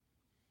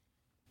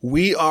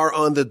We are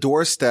on the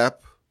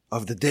doorstep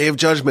of the Day of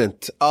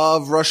Judgment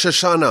of Rosh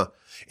Hashanah.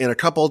 In a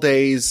couple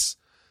days,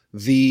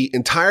 the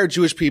entire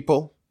Jewish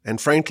people,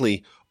 and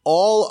frankly,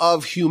 all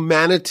of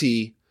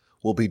humanity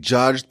will be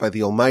judged by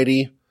the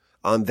Almighty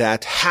on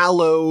that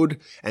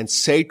hallowed and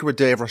sacred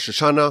day of Rosh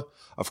Hashanah.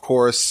 Of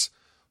course,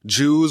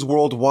 Jews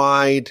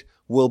worldwide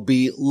will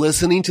be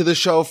listening to the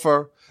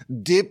shofar,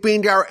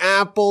 dipping our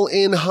apple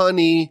in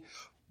honey,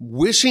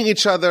 wishing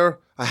each other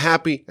a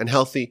happy and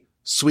healthy,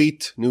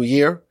 sweet new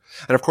year.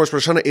 And of course,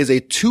 Rosh Hashanah is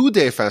a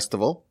 2-day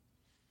festival.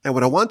 And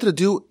what I wanted to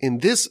do in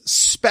this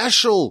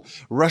special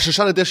Rosh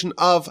Hashanah edition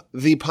of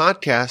the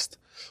podcast,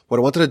 what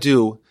I wanted to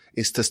do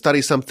is to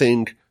study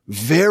something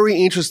very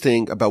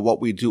interesting about what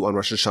we do on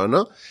Rosh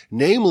Hashanah,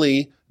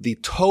 namely the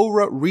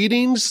Torah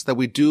readings that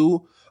we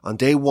do on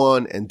day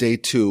 1 and day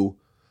 2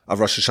 of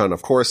Rosh Hashanah.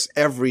 Of course,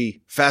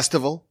 every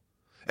festival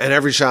and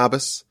every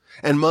Shabbos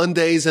and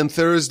Mondays and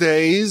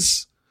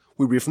Thursdays,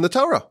 we read from the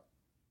Torah.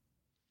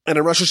 And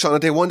on Rosh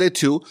Hashanah, day 1, day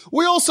 2,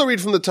 we also read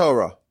from the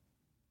Torah.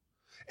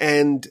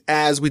 And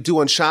as we do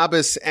on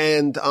Shabbos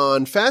and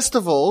on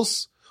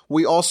festivals,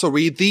 we also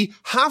read the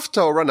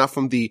Haftorah, not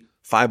from the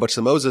 5 books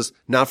of Moses,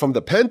 not from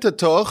the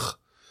Pentateuch,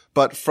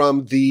 but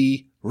from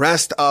the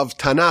rest of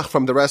Tanakh,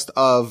 from the rest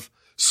of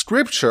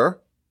Scripture.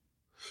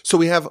 So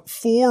we have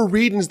 4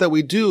 readings that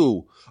we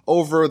do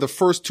over the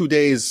first 2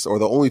 days, or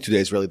the only 2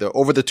 days really,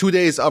 over the 2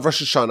 days of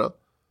Rosh Hashanah.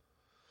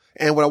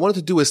 And what I wanted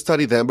to do is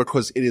study them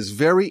because it is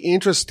very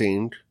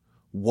interesting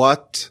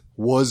what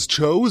was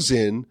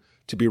chosen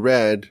to be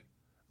read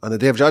on the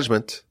Day of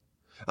Judgment,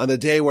 on the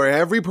day where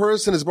every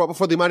person is brought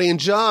before the Almighty and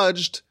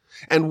judged,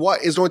 and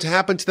what is going to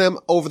happen to them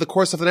over the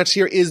course of the next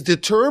year is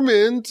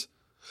determined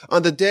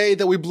on the day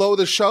that we blow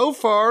the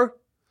shofar,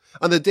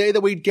 on the day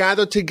that we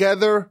gather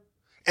together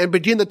and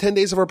begin the 10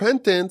 days of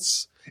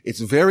repentance.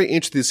 It's very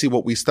interesting to see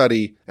what we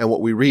study and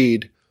what we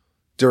read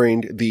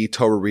during the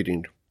Torah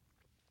reading.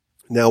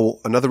 Now,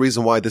 another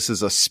reason why this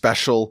is a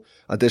special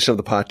edition of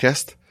the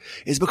podcast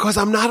is because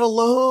I'm not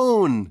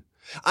alone.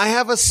 I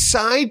have a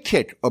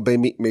sidekick. Oh,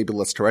 maybe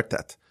let's correct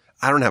that.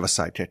 I don't have a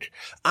sidekick.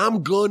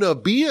 I'm gonna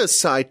be a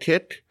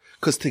sidekick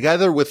because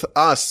together with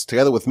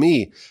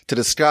me, to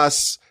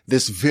discuss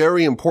this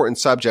very important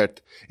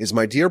subject is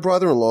my dear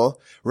brother-in-law,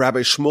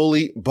 Rabbi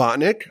Shmuley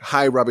Botnick.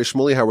 Hi, Rabbi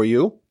Shmuley. How are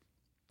you?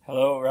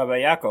 Hello,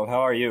 Rabbi Yaakov. How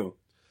are you?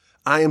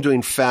 I am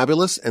doing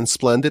fabulous and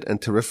splendid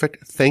and terrific.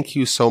 Thank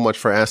you so much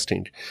for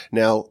asking.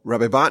 Now,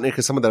 Rabbi Botnick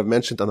is someone that I've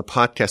mentioned on the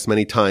podcast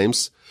many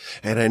times,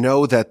 and I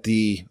know that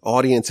the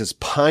audience is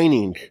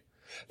pining.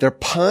 They're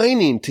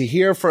pining to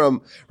hear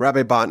from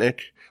Rabbi Botnick,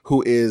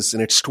 who is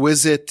an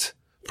exquisite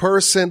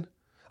person,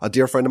 a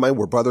dear friend of mine.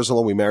 We're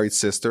brothers-in-law. We married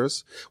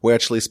sisters. We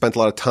actually spent a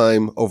lot of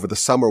time over the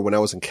summer when I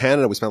was in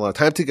Canada. We spent a lot of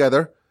time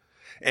together,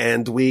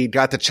 and we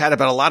got to chat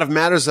about a lot of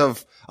matters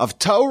of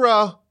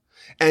Torah,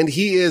 and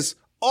he is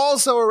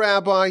also a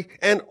rabbi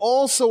and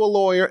also a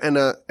lawyer and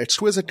an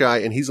exquisite guy,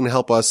 and he's going to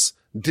help us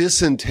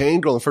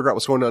disentangle and figure out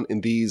what's going on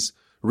in these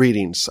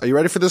readings. Are you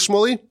ready for this,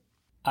 Shmuley?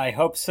 I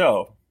hope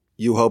so.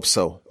 You hope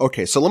so.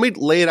 Okay, so let me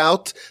lay it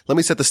out. Let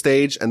me set the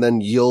stage, and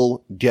then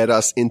you'll get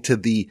us into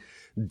the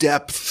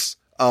depths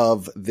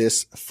of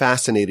this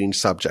fascinating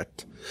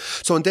subject.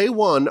 So on day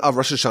 1 of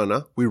Rosh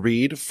Hashanah, we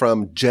read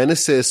from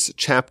Genesis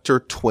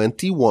chapter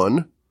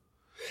 21,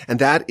 and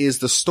that is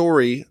the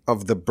story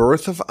of the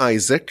birth of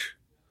Isaac.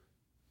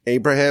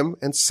 Abraham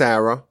and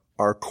Sarah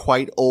are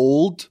quite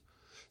old.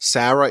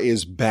 Sarah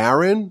is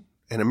barren,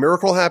 and a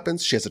miracle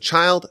happens. She has a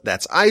child.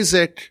 That's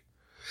Isaac.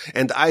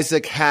 And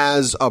Isaac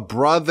has a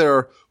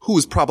brother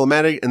who's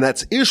problematic, and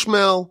that's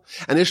Ishmael.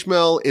 And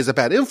Ishmael is a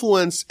bad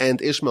influence,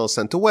 and Ishmael is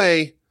sent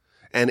away.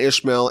 And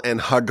Ishmael and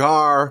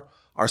Hagar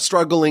are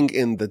struggling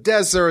in the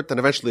desert, and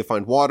eventually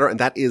find water. And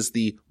that is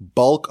the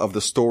bulk of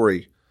the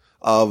story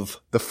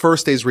of the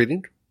first day's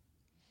reading.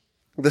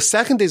 The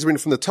second day's reading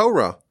from the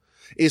Torah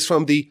is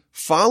from the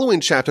following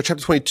chapter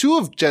 22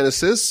 of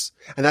Genesis,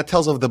 and that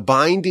tells of the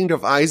binding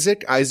of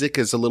Isaac. Isaac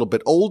is a little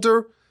bit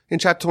older in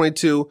chapter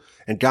 22,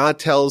 and God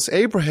tells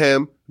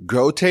Abraham,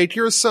 go take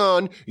your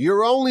son,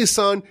 your only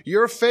son,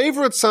 your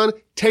favorite son,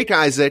 take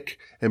Isaac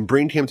and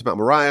bring him to Mount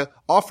Moriah,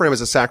 offer him as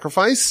a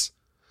sacrifice.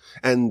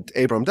 And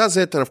Abraham does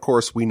it, and of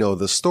course we know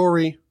the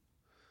story.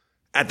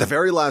 At the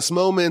very last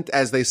moment,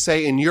 as they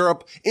say in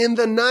Europe, in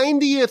the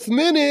 90th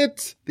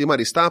minute, the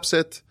Almighty stops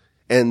it,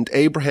 and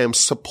Abraham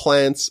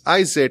supplants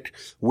Isaac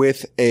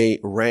with a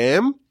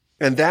ram.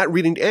 And that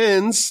reading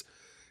ends.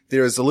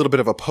 There's a little bit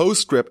of a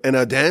postscript, an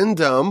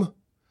addendum.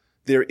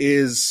 There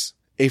is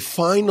a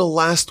final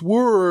last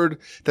word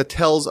that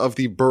tells of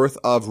the birth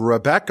of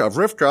Rebekah, of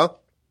Rivkah,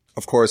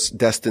 of course,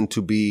 destined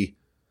to be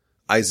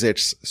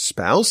Isaac's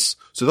spouse.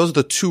 So those are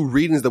the 2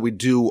 readings that we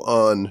do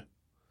on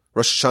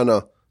Rosh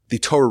Hashanah, the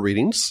Torah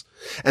readings.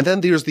 And then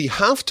there's the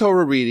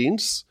Haftorah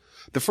readings.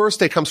 The first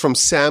day comes from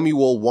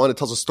Samuel 1. It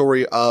tells a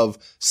story of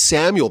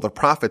Samuel, the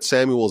prophet,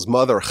 Samuel's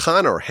mother,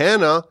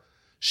 Hannah.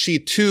 She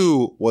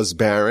too was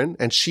barren,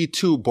 and she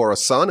too bore a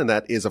son, and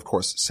that is, of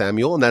course,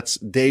 Samuel. And that's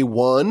day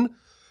 1,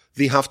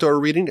 the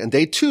Haftorah reading. And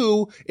day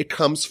 2, it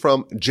comes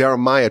from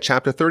Jeremiah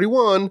chapter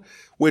 31,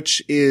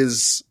 which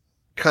is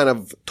kind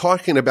of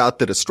talking about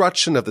the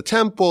destruction of the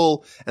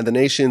temple and the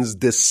nation's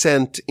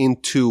descent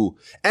into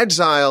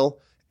exile,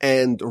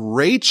 and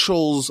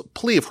Rachel's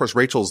plea. Of course,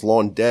 Rachel's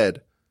long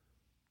dead.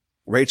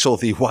 Rachel,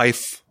 the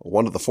wife,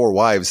 one of the 4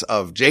 wives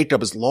of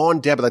Jacob, is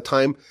long dead by the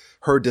time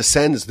her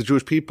descendants, the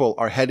Jewish people,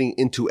 are heading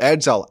into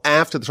exile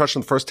after the destruction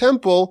of the first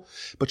temple.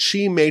 But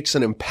she makes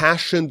an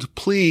impassioned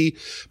plea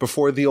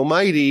before the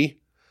Almighty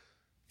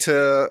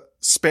to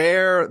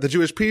spare the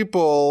Jewish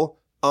people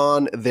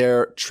on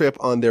their trip,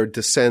 on their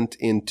descent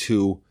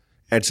into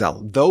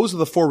exile. Those are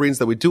the 4 readings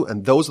that we do,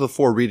 and those are the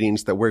 4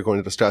 readings that we're going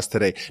to discuss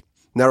today.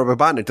 Now,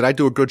 Rabbi Botnick, did I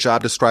do a good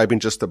job describing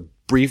just a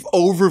brief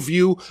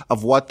overview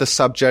of what the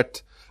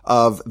subject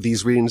of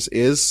these readings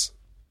is?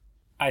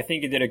 I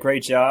think you did a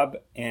great job,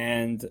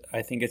 and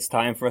I think it's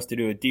time for us to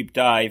do a deep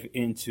dive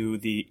into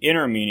the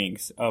inner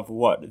meanings of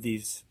what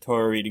these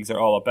Torah readings are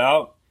all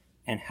about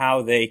and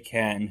how they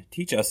can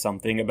teach us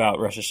something about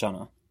Rosh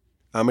Hashanah.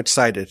 I'm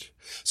excited.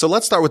 So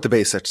let's start with the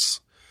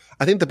basics.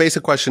 I think the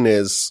basic question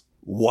is,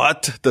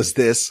 what does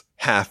this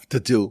have to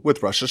do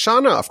with Rosh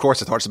Hashanah? Of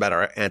course, it talks about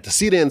our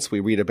antecedents. We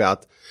read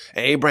about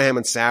Abraham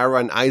and Sarah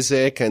and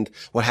Isaac and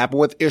what happened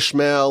with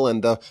Ishmael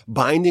and the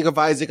binding of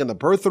Isaac and the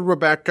birth of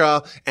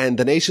Rebekah and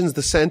the nation's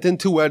descent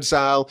into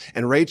exile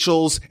and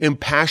Rachel's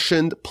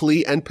impassioned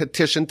plea and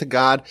petition to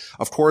God.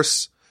 Of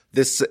course,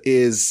 this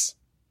is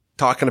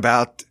talking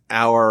about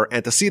our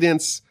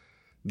antecedents,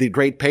 the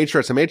great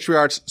patriarchs and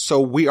matriarchs. So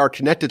we are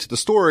connected to the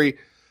story,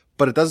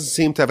 but it doesn't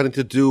seem to have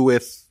anything to do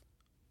with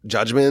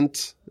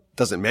judgment.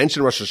 Doesn't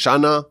mention Rosh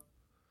Hashanah.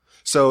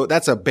 So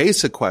that's a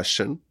basic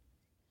question.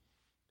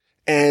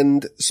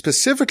 And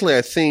specifically,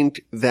 I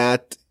think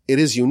that it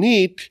is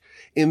unique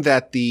in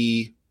that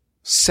the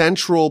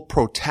central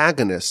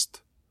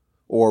protagonist,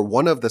 or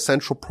one of the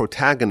central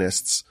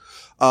protagonists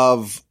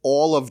of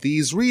all of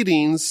these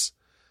readings,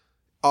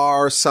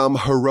 are some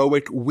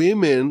heroic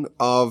women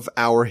of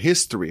our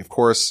history. Of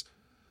course,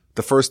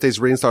 the first day's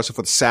reading starts off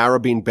with Sarah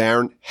being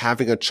barren,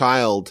 having a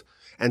child,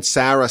 and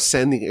Sarah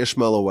sending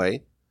Ishmael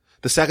away.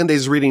 The second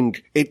day's reading,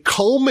 it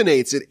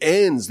culminates, it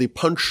ends, the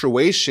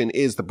punctuation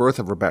is the birth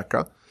of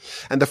Rebekah.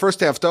 And the first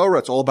day of Torah,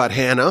 it's all about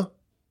Hannah,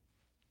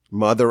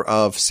 mother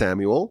of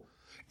Samuel.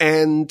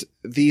 And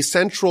the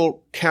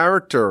central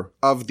character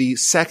of the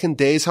second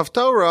day's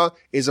Haftorah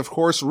is, of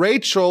course,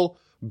 Rachel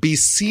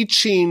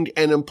beseeching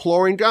and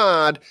imploring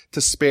God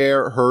to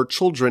spare her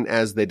children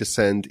as they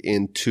descend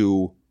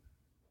into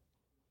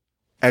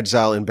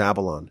exile in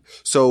Babylon.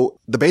 So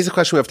the basic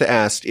question we have to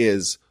ask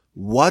is,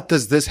 what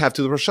does this have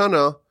to do with Rosh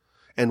Hashanah?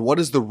 And what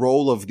is the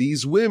role of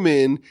these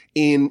women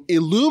in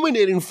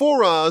illuminating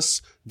for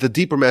us the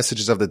deeper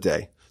messages of the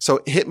day?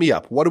 So hit me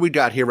up. What do we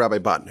got here, Rabbi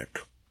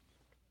Botnick?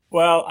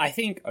 Well, I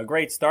think a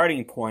great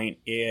starting point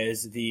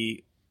is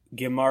the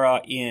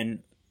Gemara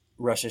in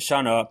Rosh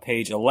Hashanah,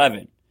 page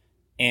 11.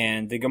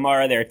 And the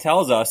Gemara there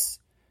tells us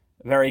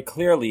very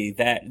clearly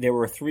that there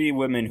were 3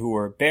 women who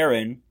were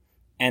barren,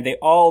 and they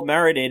all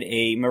merited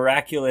a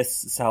miraculous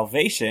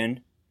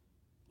salvation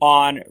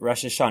on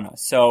Rosh Hashanah.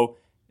 So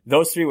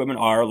those 3 women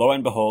are, lo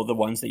and behold, the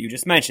ones that you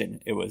just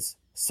mentioned. It was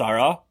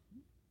Sarah,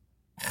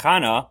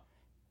 Hannah,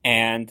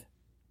 and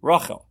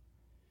Rachel.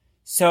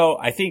 So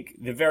I think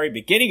the very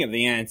beginning of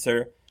the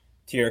answer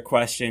to your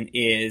question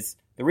is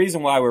the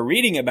reason why we're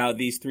reading about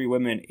these 3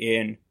 women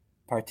in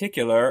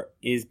particular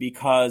is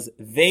because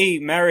they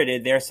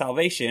merited their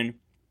salvation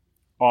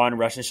on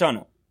Rosh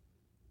Hashanah.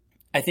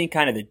 I think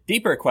kind of the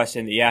deeper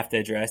question that you have to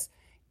address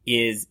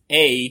is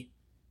A,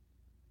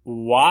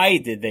 why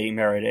did they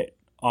merit it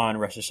on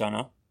Rosh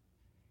Hashanah?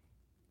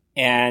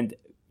 And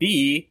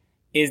B,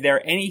 is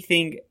there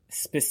anything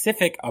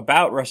specific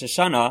about Rosh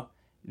Hashanah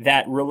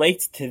that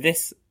relates to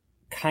this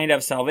kind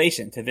of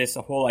salvation, to this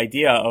whole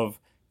idea of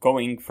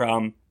going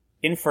from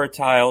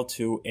infertile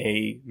to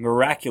a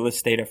miraculous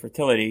state of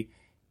fertility?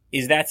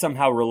 Is that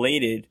somehow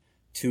related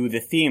to the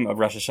theme of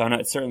Rosh Hashanah?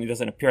 It certainly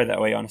doesn't appear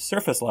that way on a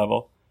surface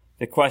level.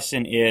 The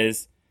question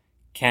is,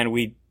 can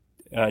we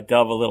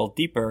delve a little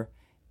deeper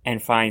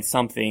and find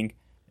something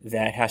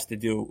that has to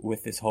do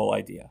with this whole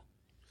idea?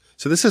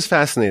 So this is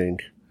fascinating.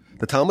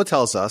 The Talmud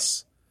tells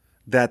us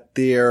that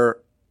there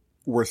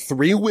were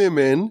 3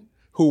 women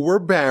who were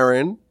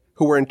barren,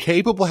 who were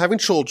incapable of having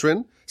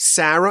children,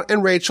 Sarah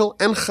and Rachel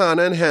and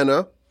Hannah and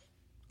Hannah.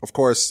 Of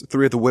course,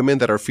 3 of the women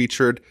that are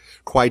featured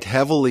quite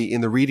heavily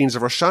in the readings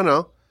of Rosh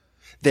Hashanah.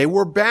 They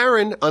were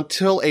barren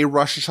until a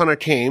Rosh Hashanah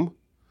came.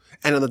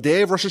 And on the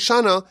day of Rosh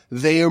Hashanah,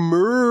 they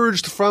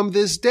emerged from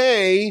this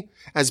day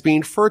as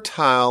being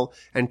fertile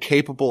and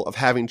capable of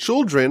having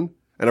children.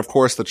 And of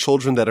course, the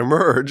children that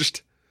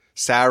emerged,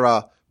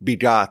 Sarah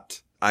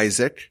begot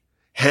Isaac,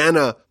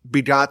 Hannah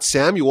begot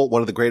Samuel,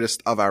 one of the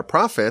greatest of our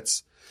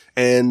prophets,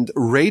 and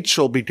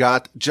Rachel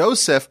begot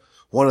Joseph,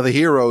 one of the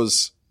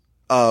heroes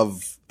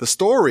of the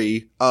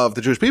story of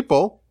the Jewish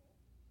people.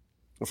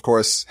 Of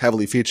course,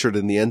 heavily featured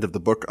in the end of the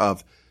book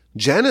of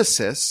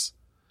Genesis.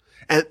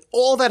 And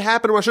all that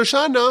happened on Rosh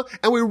Hashanah,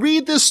 and we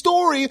read this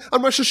story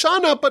on Rosh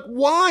Hashanah, but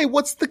why?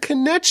 What's the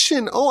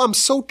connection? Oh, I'm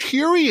so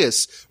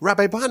curious.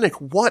 Rabbi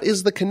Botnick, what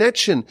is the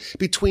connection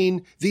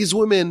between these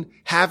women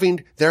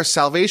having their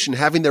salvation,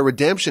 having their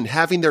redemption,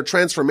 having their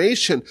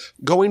transformation,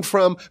 going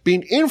from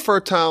being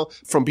infertile,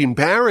 from being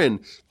barren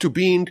to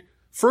being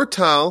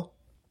fertile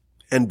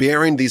and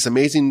bearing these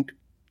amazing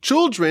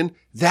children?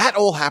 That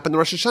all happened in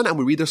Rosh Hashanah, and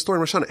we read their story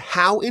in Rosh Hashanah.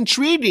 How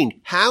intriguing.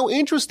 How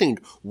interesting.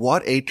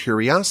 What a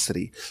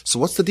curiosity. So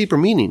what's the deeper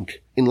meaning?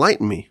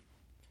 Enlighten me.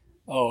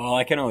 Oh, well,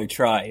 I can only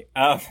try.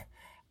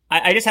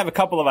 I just have a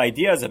couple of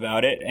ideas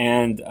about it,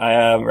 and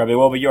Rabbi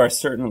Wolbe, you are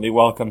certainly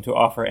welcome to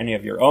offer any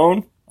of your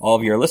own. All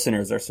of your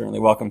listeners are certainly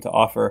welcome to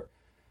offer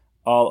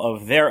all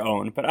of their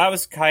own. But I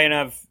was kind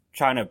of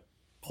trying to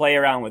play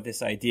around with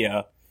this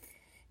idea,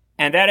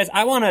 and that is,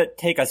 I want to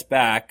take us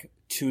back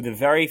to the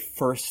very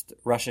first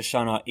Rosh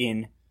Hashanah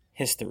in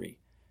history.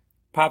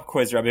 Pop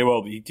quiz, Rabbi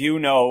Wolbe. Do you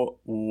know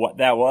what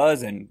that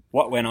was and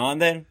what went on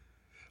then?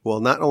 Well,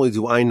 not only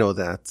do I know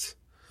that,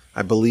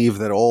 I believe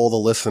that all the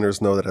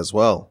listeners know that as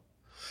well.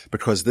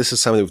 Because this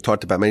is something we've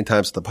talked about many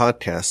times in the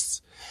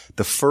podcasts.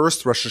 The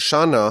first Rosh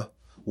Hashanah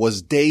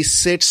was day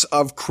 6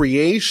 of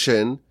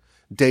creation,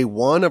 day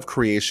 1 of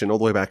creation, all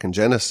the way back in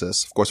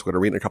Genesis. Of course, we're going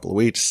to read in a couple of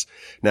weeks.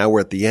 Now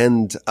we're at the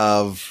end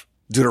of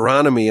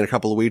Deuteronomy in a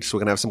couple of weeks.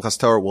 We're going to have some Simchas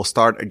Torah. We'll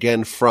start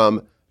again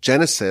from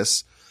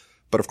Genesis.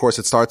 But of course,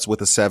 it starts with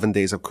the 7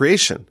 days of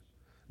creation.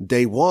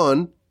 Day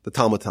 1, the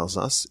Talmud tells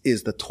us,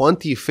 is the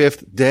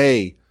 25th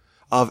day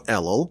of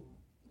Elul.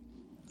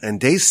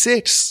 And day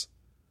 6,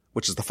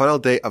 which is the final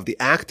day of the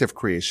active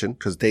creation,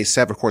 because day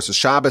 7, of course, is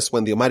Shabbos,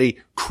 when the Almighty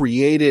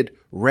created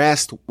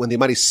rest, when the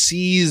Almighty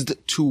ceased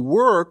to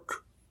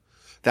work,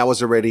 that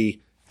was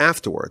already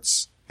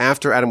afterwards.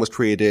 After Adam was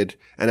created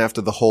and after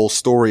the whole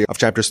story of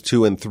chapters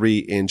 2 and 3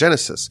 in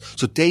Genesis.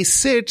 So day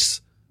 6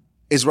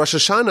 is Rosh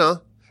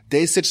Hashanah.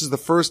 Day 6 is the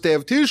first day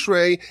of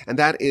Tishrei, and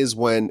that is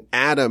when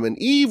Adam and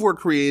Eve were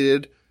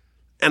created,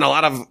 and a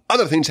lot of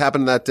other things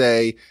happened that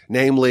day,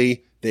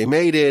 namely, they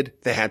mated,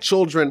 they had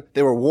children,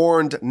 they were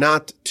warned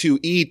not to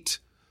eat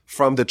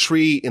from the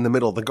tree in the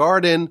middle of the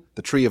garden,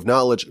 the tree of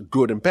knowledge,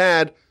 good and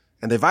bad,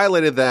 and they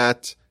violated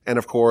that, and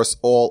of course,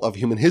 all of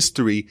human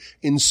history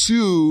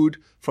ensued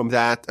from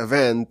that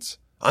event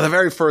on the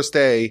very first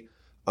day,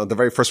 on the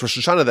very first Rosh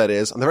Hashanah, that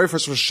is, on the very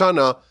first Rosh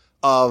Hashanah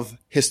of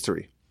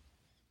history.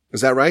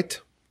 Is that right?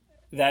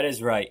 That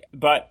is right.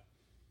 But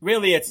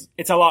really,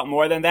 it's a lot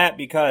more than that,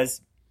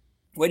 because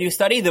when you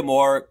study the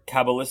more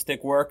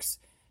Kabbalistic works,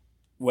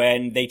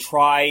 when they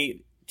try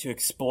to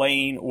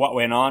explain what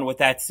went on with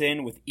that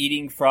sin, with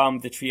eating from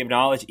the tree of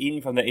knowledge,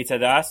 eating from the Eitz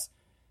Hadas,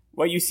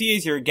 what you see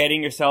is you're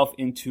getting yourself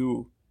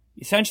into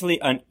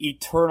essentially an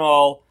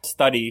eternal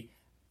study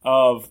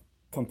of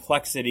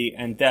complexity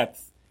and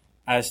depth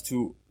as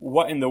to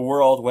what in the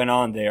world went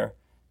on there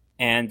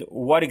and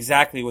what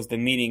exactly was the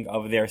meaning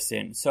of their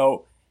sin.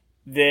 So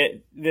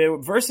the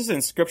verses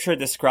in Scripture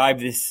describe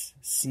this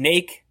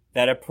snake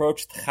that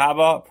approached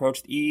Chava,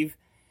 approached Eve,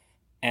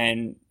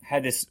 and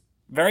had this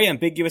very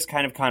ambiguous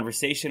kind of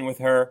conversation with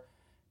her.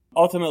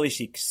 Ultimately,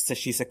 she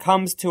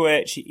succumbs to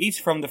it, she eats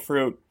from the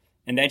fruit,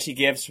 and then she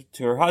gives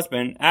to her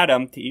husband,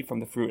 Adam, to eat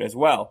from the fruit as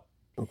well.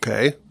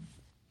 Okay.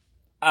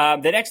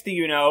 The next thing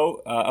you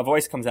know, a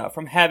voice comes out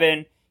from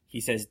heaven. He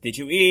says, "Did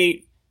you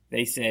eat?"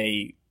 They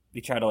say, they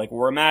try to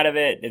worm out of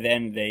it. And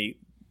then they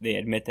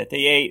admit that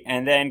they ate.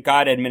 And then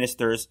God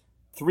administers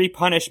 3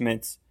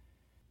 punishments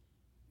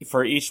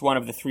for each one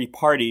of the 3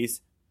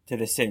 parties to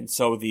the sin.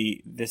 So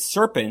the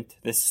serpent,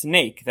 the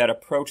snake that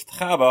approached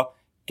Chava,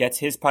 gets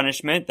his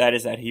punishment. That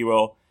is that he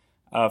will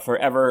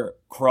forever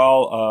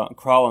crawl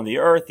on the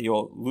earth. He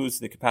will lose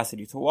the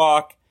capacity to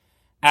walk.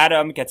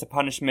 Adam gets a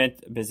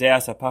punishment,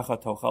 Bezeas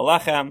apacha tochel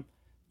lechem.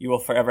 You will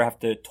forever have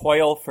to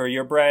toil for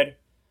your bread.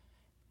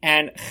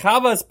 And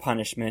Chava's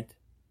punishment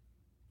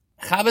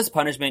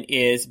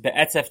is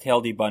be'etzef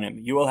te'el banim.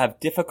 You will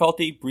have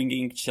difficulty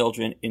bringing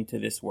children into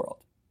this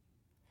world.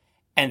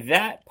 And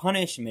that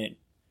punishment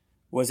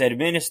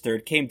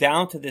came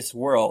down to this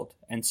world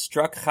and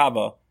struck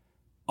Chava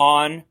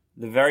on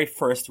the very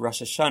first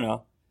Rosh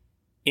Hashanah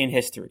in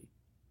history.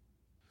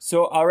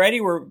 So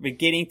already we're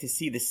beginning to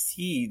see the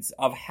seeds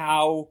of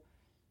how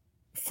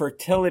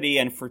fertility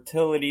and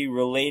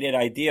fertility-related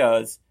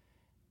ideas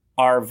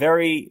are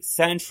very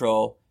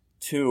central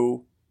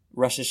to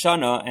Rosh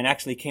Hashanah and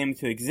actually came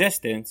to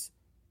existence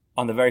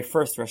on the very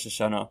first Rosh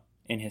Hashanah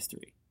in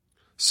history.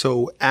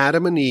 So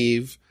Adam and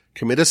Eve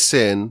commit a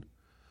sin,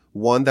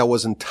 one that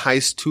was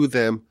enticed to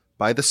them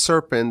by the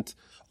serpent.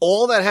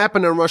 All that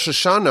happened on Rosh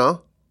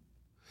Hashanah,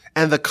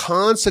 and the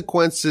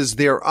consequences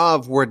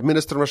thereof were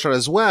administered on Rosh Hashanah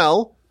as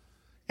well.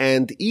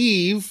 And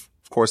Eve,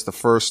 of course, the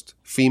first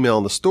female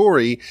in the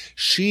story,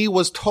 she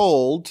was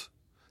told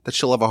that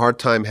she'll have a hard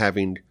time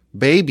having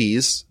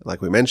babies, like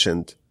we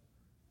mentioned.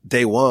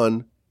 Day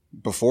 1,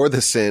 before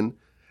the sin,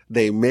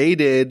 they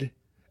mated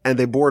and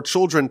they bore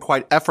children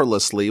quite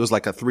effortlessly. It was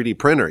like a 3D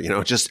printer,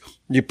 just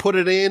you put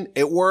it in,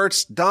 it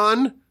works,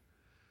 done.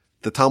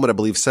 The Talmud, I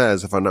believe,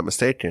 says, if I'm not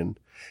mistaken,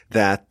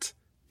 that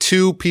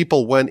 2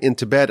 people went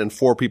into bed and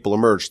 4 people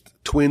emerged.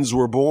 Twins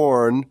were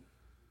born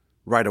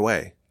right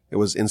away. It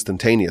was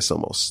instantaneous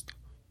almost.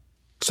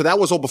 So that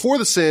was all before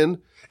the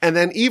sin. And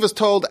then Eve is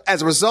told,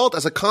 as a result,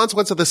 as a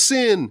consequence of the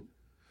sin,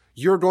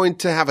 you're going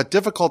to have a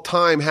difficult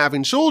time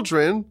having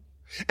children.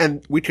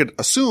 And we could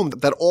assume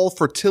that all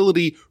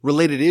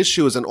fertility-related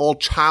issues and all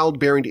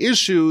childbearing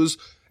issues,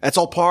 that's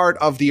all part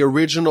of the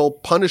original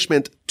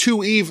punishment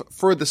to Eve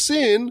for the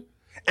sin.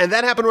 And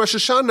that happened on Rosh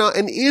Hashanah.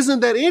 And isn't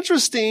that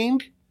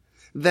interesting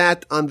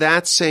that on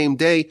that same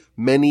day,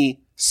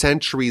 many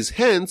centuries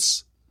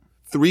hence,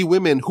 3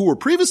 women who were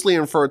previously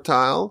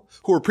infertile,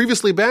 who were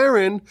previously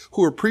barren,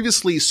 who were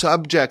previously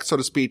subject, so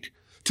to speak,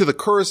 to the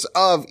curse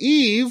of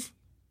Eve,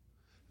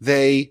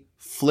 they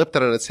flipped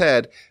it on its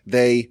head.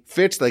 They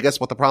fixed, I guess,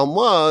 what the problem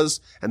was,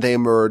 and they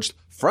emerged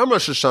from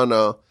Rosh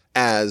Hashanah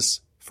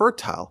as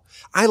fertile.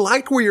 I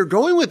like where you're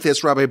going with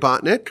this, Rabbi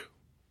Botnick.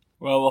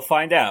 Well, we'll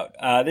find out.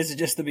 This is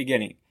just the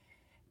beginning.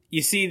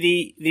 You see,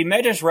 the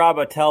Medrash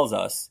Rabbah tells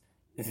us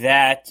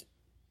that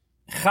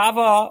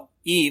Chava,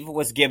 Eve,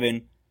 was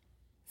given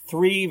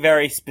 3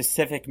 very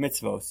specific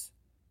mitzvos,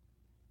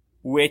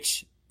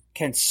 which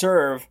can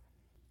serve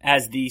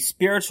as the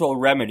spiritual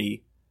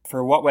remedy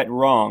for what went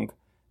wrong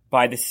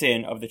by the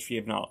sin of the tree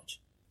of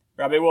knowledge.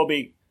 Rabbi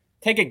Wolbe,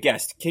 take a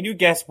guess. Can you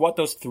guess what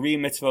those 3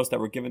 mitzvos that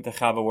were given to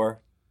Chava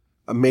were?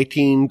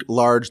 Making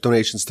large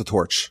donations to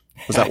Torch.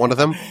 Was that one of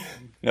them?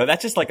 No,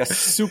 that's just like a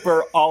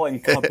super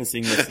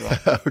all-encompassing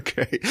mitzvah.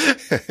 Okay.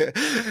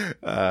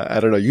 I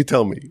don't know. You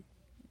tell me.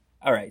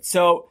 All right.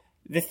 So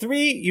the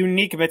 3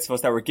 unique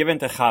mitzvahs that were given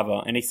to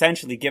Chava and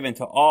essentially given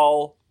to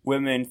all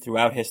women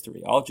throughout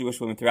history, all Jewish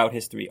women throughout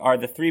history, are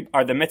the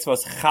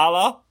mitzvahs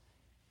Chala,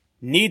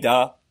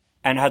 Nida,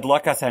 and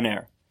Hadlakas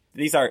Haner.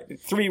 These are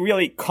 3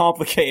 really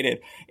complicated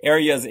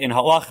areas in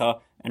halacha,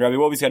 and Rabbi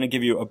Wolbe is going to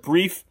give you a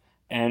brief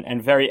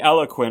and very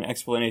eloquent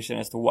explanation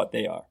as to what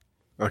they are.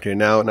 Okay,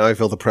 now I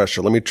feel the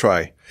pressure. Let me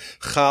try.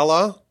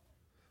 Challah,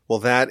 well,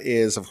 that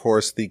is, of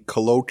course, the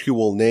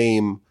colloquial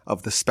name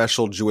of the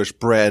special Jewish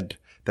bread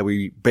that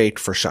we bake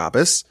for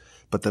Shabbos.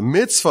 But the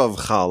mitzvah of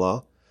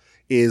challah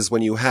is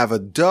when you have a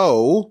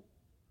dough,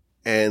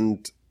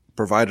 and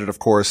provided, of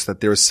course,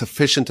 that there is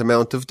sufficient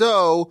amount of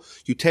dough,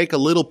 you take a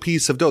little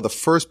piece of dough, the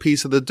first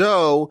piece of the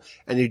dough,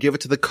 and you give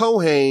it to the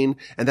Kohen,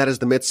 and that is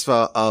the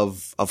mitzvah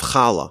of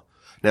challah.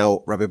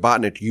 Now, Rabbi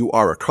Botnick, you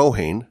are a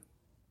Kohen.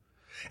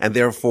 And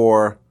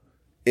therefore,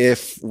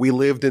 if we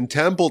lived in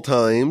temple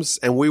times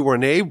and we were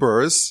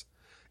neighbors,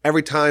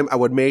 every time I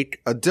would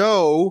make a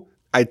dough,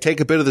 I'd take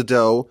a bit of the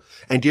dough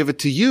and give it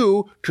to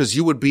you because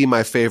you would be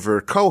my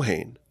favorite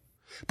Kohen.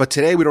 But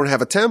today we don't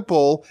have a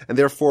temple, and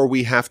therefore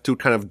we have to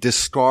kind of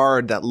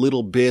discard that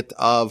little bit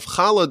of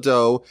challah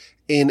dough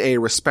in a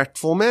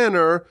respectful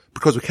manner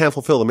because we can't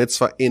fulfill the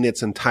mitzvah in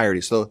its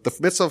entirety. So the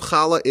mitzvah of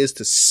challah is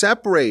to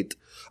separate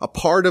a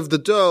part of the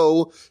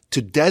dough,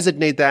 to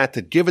designate that,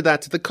 to give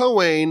that to the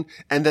Kohen,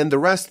 and then the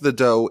rest of the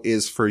dough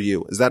is for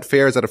you. Is that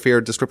fair? Is that a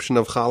fair description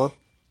of challah?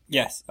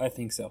 Yes, I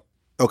think so.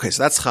 Okay,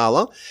 so that's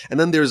challah. And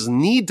then there's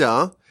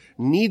nida.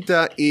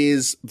 Nida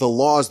is the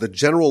laws, the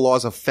general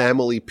laws of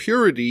family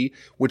purity,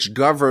 which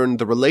govern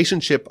the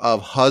relationship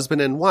of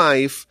husband and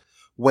wife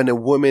when a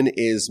woman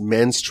is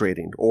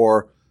menstruating,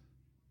 or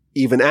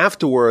even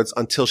afterwards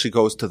until she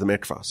goes to the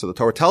mikvah. So the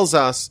Torah tells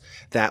us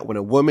that when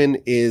a woman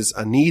is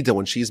a nida,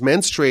 when she's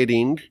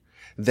menstruating,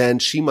 then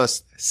she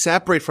must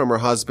separate from her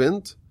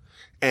husband.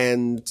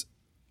 And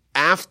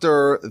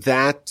after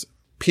that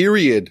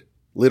period,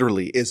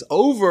 literally, is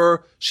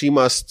over, she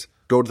must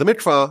go to the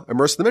mikvah,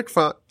 immerse in the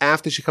mikvah.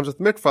 After she comes to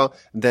the mikvah,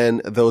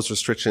 then those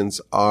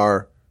restrictions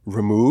are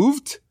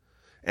removed.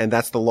 And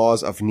that's the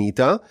laws of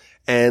nida.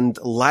 And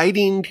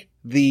lighting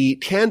the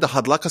candle,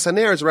 Hadlakas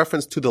Haner, is a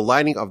reference to the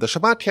lighting of the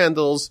Shabbat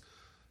candles.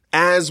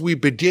 As we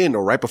begin,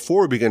 or right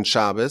before we begin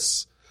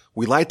Shabbos,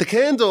 we light the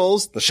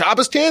candles, the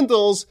Shabbos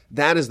candles.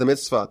 That is the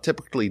mitzvah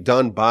typically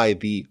done by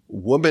the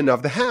woman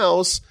of the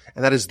house.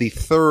 And that is the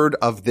third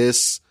of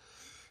this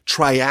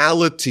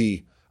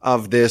triality,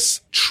 of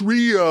this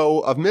trio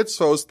of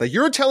mitzvos that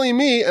you're telling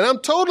me, and I'm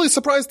totally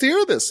surprised to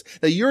hear this,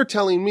 that you're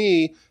telling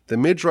me the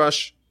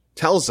Midrash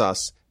tells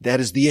us that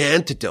is the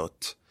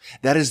antidote.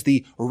 That is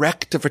the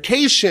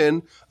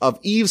rectification of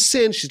Eve's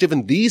sin. She's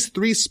given these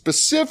 3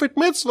 specific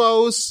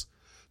mitzvos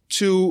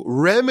to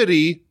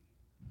remedy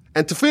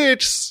and to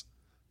fix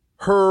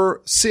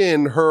her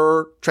sin,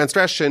 her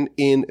transgression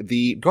in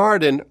the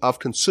garden of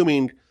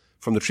consuming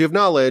from the tree of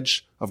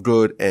knowledge of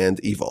good and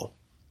evil.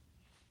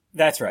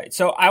 That's right.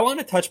 So I want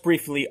to touch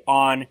briefly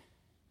on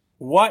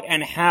what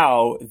and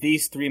how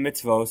these 3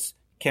 mitzvos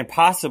can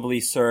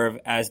possibly serve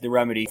as the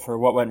remedy for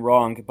what went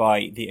wrong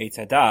by the Eitz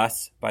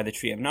Hadas, by the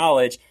tree of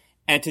knowledge.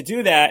 And to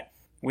do that,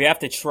 we have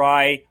to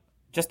try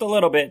just a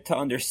little bit to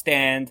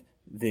understand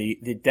the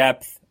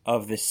depth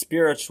of the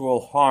spiritual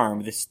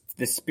harm,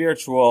 the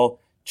spiritual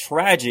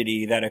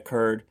tragedy that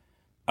occurred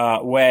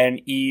when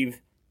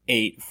Eve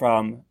ate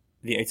from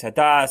the Eitz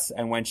Hadas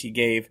and when she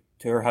gave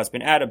to her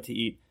husband Adam to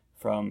eat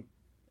from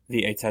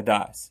the Eitz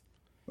Hadas.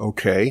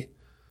 Okay.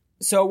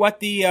 So what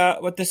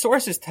the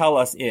sources tell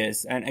us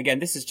is, and again,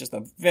 this is just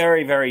a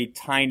very, very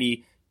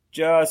tiny,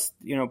 just,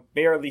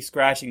 barely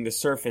scratching the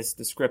surface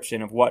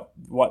description of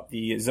what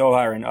the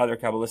Zohar and other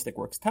Kabbalistic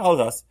works tells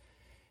us.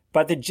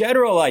 But the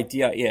general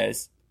idea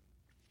is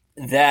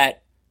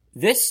that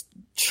this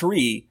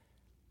tree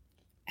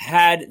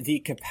had the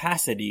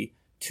capacity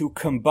to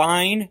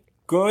combine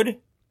good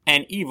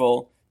and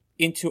evil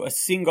into a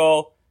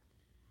single,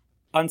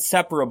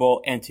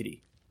 inseparable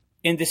entity,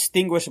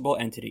 indistinguishable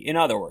entity. In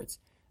other words,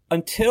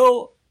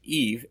 until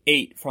Eve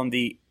ate from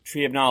the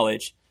tree of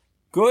knowledge,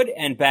 good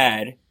and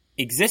bad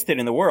existed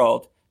in the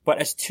world, but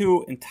as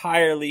two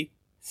entirely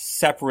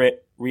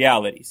separate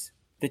realities.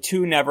 The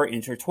two never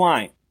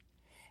intertwined.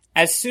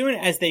 As soon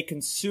as they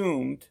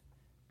consumed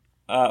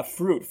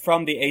fruit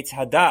from the Eitz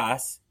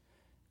Hadas,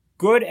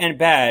 good and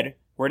bad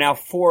were now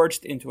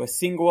forged into a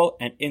single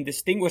and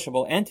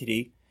indistinguishable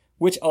entity,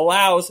 which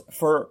allows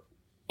for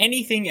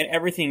anything and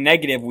everything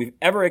negative we've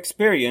ever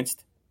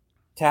experienced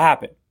to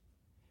happen.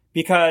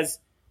 Because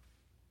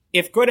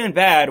if good and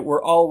bad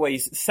were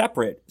always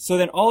separate, so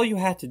then all you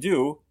had to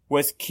do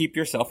was keep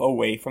yourself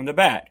away from the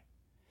bad.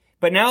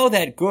 But now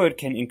that good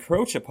can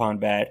encroach upon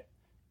bad,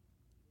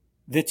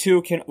 the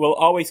two will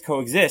always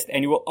coexist,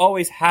 and you will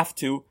always have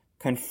to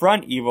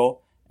confront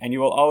evil, and you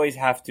will always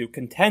have to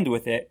contend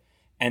with it.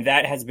 And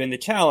that has been the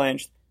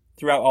challenge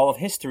throughout all of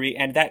history,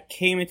 and that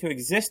came into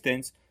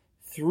existence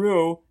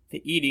through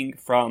the eating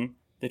from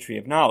the tree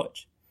of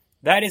knowledge.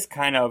 That is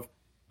kind of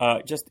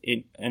just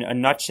in a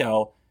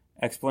nutshell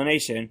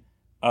explanation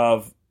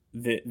of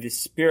the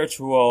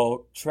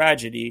spiritual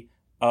tragedy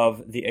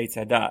of the Eitz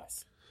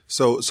Hadas.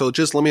 So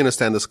just let me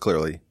understand this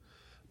clearly.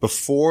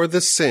 Before the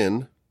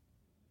sin,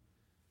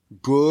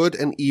 good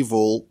and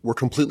evil were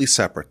completely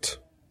separate.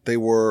 They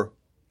were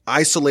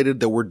isolated.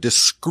 They were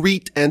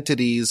discrete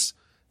entities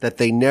that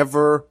they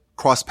never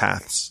cross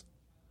paths.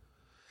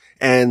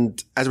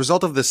 And as a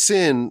result of the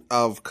sin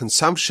of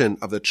consumption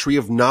of the tree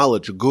of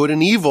knowledge, good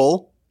and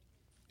evil,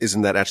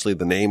 isn't that actually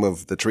the name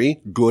of the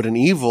tree? Good and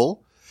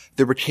evil.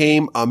 There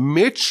became a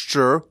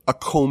mixture, a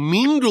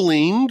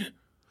commingling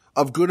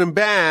of good and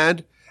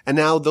bad, and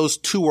now those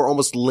two are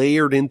almost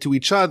layered into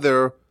each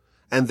other,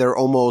 and they're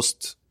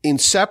almost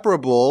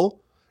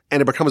inseparable,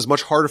 and it becomes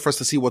much harder for us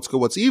to see what's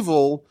good, what's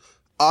evil.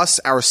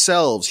 Us,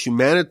 ourselves,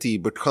 humanity,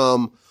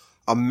 become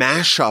a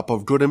mashup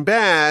of good and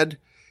bad,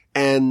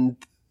 and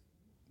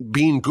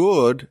being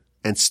good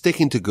and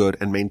sticking to good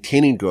and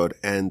maintaining good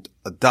and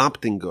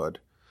adopting good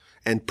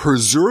and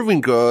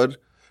preserving good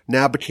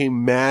now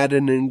became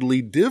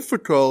maddeningly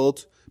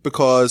difficult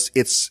because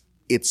it's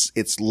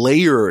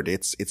layered,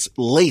 it's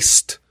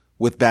laced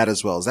with bad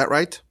as well. Is that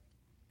right?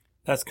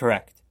 That's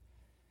correct.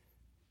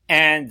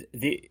 And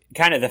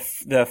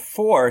the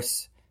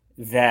force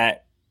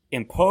that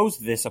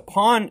imposed this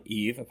upon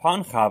Eve,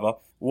 upon Chava,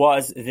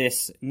 was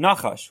this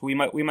Nachash. We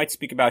might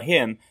speak about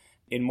him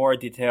in more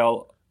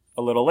detail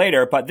a little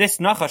later, but this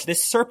Nachash,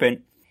 this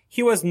serpent,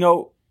 he was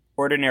no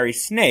ordinary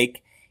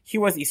snake. He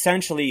was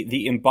essentially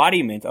the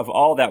embodiment of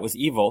all that was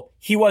evil.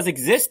 He was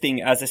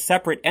existing as a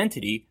separate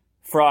entity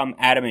from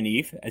Adam and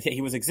Eve.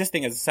 He was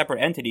existing as a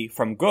separate entity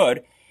from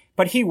good,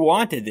 but he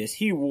wanted this.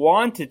 He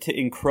wanted to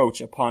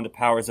encroach upon the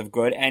powers of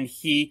good, and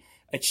he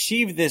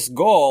achieved this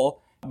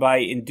goal by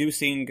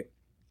inducing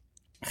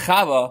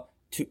Chava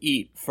to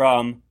eat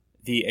from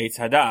the Eitz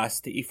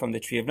Hadas, to eat from the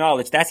tree of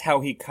knowledge. That's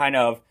how he kind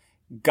of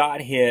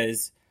got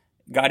his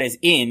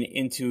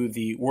into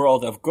the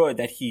world of good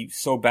that he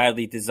so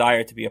badly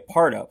desired to be a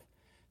part of.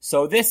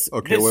 So this...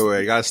 Okay, wait.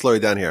 I gotta slow you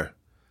down here.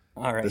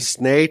 All right. The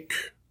snake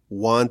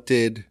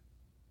wanted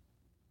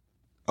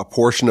a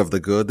portion of the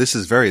good. This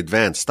is very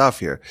advanced stuff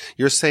here.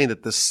 You're saying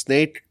that the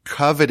snake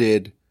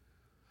coveted,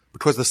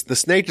 because the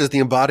snake is the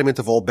embodiment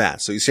of all bad.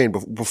 So you're saying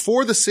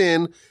before the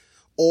sin,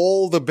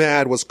 all the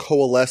bad was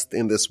coalesced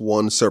in this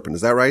one serpent.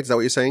 Is that right? Is that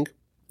what you're saying?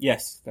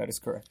 Yes, that is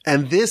correct.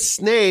 And this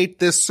snake,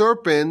 this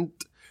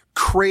serpent,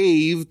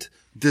 craved,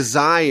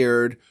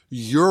 desired,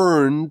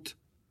 yearned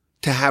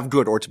to have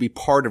good, or to be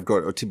part of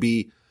good, or to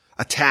be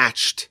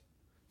attached,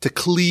 to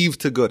cleave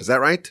to good. Is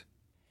that right?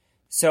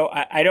 So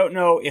I don't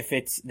know if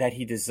it's that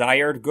he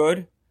desired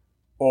good,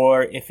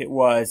 or if it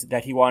was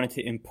that he wanted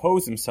to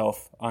impose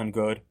himself on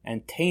good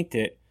and taint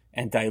it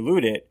and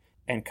dilute it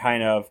and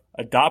kind of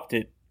adopt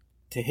it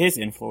to his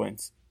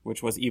influence,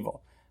 which was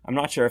evil. I'm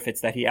not sure if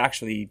it's that he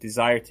actually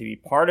desired to be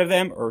part of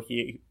them, or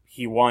he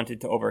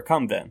wanted to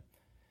overcome them.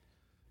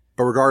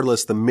 But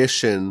regardless, the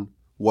mission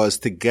was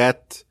to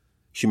get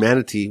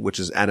humanity, which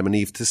is Adam and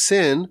Eve, to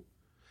sin,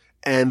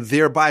 and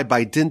thereby,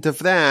 by dint of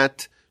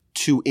that,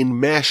 to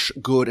enmesh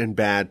good and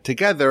bad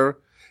together.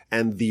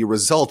 And the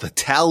result, the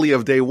tally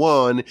of day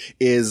one,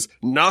 is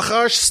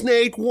Nachash,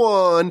 snake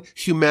 1,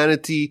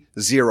 humanity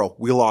 0.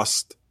 We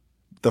lost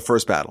the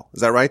first battle.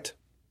 Is that right?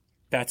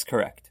 That's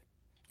correct.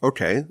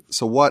 Okay.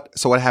 So what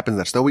happens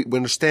next? Now we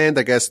understand,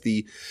 I guess,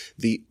 the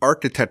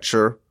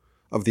architecture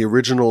of the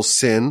original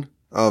sin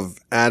of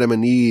Adam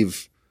and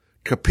Eve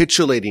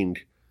capitulating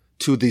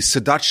to the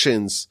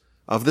seductions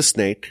of the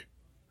snake.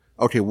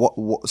 Okay.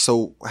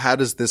 So how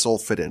does this all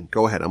fit in?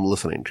 Go ahead. I'm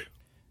listening.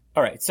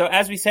 All right, so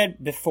as we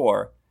said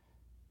before,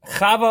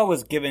 Chava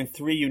was given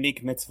 3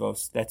 unique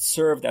mitzvos that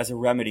served as a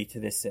remedy to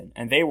this sin.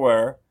 And they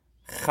were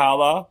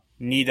Chala,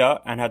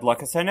 Nida, and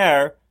Hadlakas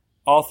Haner,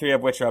 all 3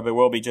 of which Rabbi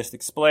Wilby just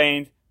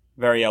explained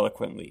very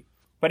eloquently.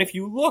 But if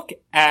you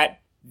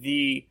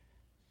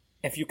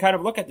kind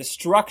of look at the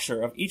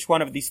structure of each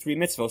one of these 3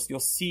 mitzvos, you'll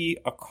see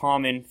a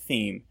common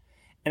theme.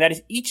 And that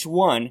is each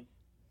one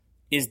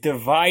is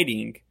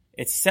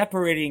it's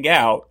separating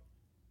out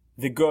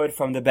the good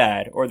from the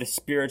bad, or the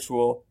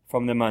spiritual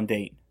from the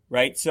mundane,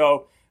 right?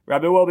 So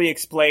Rabbi Wilby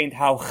explained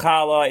how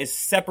challah is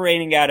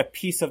separating out a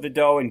piece of the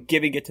dough and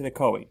giving it to the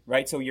Kohen,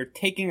 right? So you're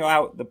taking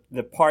out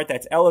the part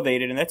that's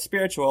elevated and that's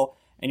spiritual,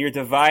 and you're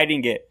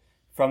dividing it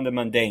from the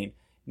mundane.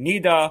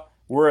 Nida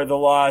were the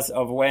laws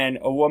of when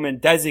a woman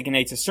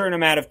designates a certain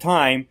amount of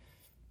time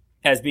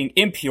as being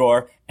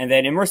impure, and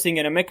then immersing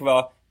in a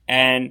mikvah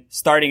and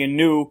starting a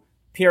new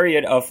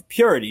period of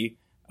purity,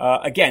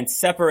 again,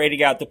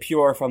 separating out the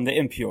pure from the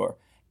impure.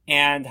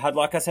 And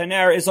Hadlakas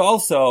Haner is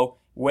also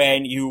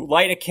when you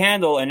light a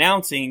candle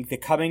announcing the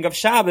coming of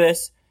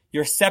Shabbos,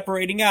 you're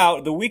separating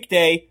out the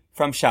weekday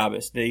from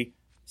Shabbos, the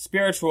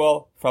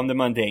spiritual from the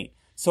mundane.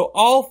 So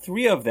all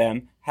 3 of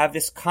them have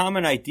this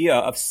common idea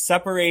of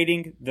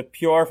separating the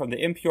pure from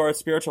the impure,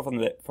 spiritual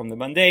from the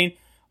mundane.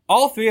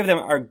 All 3 of them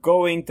are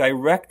going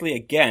directly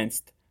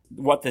against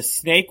what the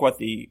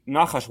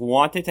Nachash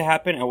wanted to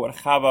happen, and what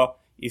Chava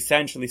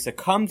essentially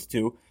succumbed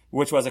to,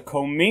 which was a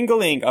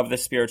commingling of the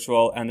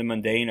spiritual and the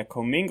mundane, a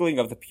commingling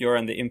of the pure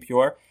and the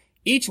impure.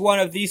 Each one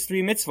of these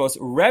 3 mitzvos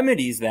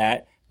remedies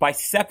that by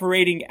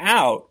separating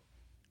out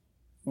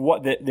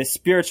what the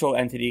spiritual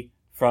entity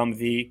from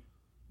the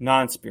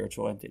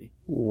non-spiritual entity.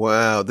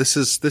 Wow, this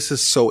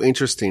is so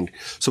interesting.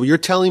 So what you're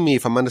telling me,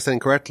 if I'm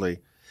understanding correctly,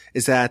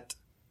 is that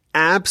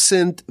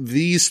absent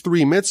these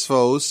 3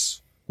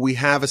 mitzvos, we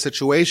have a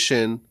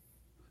situation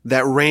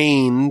that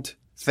reigned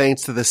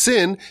thanks to the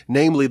sin,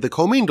 namely the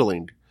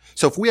commingling.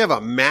 So if we have a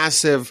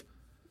massive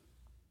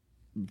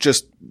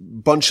just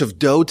bunch of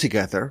dough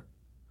together,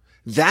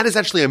 that is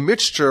actually a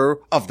mixture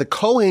of the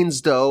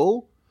Kohen's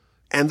dough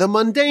and the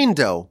mundane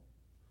dough.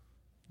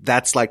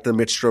 That's like the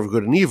mixture of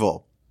good and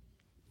evil.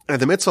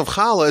 And the mitzvah of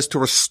challah is to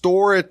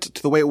restore it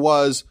to the way it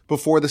was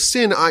before the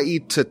sin, i.e.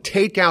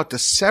 to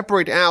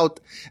separate out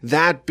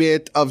that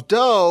bit of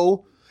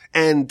dough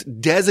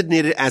and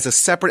designate it as a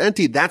separate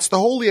entity. That's the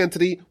holy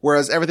entity,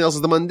 whereas everything else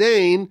is the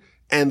mundane,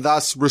 and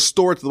thus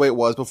restore it to the way it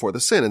was before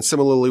the sin. And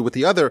similarly with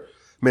the other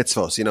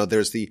mitzvos,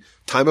 there's the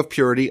time of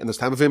purity and there's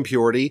time of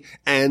impurity,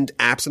 and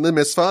absent the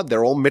mitzvah,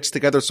 they're all mixed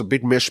together, so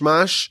big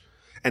mishmash,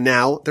 and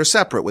now they're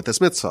separate with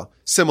this mitzvah.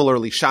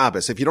 Similarly,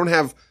 Shabbos. If you don't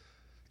have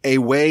a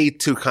way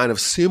to kind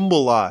of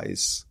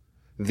symbolize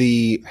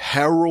the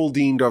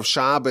heralding of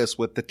Shabbos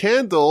with the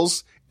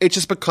candles, it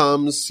just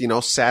becomes,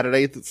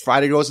 Saturday,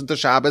 Friday goes into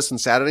Shabbos,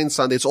 and Saturday and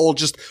Sunday, it's all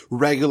just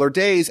regular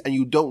days, and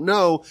you don't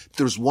know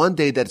there's one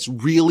day that's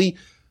really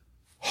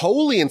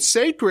holy and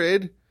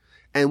sacred.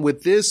 And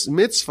with this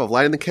mitzvah of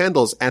lighting the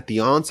candles at the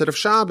onset of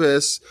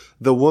Shabbos,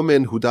 the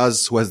woman who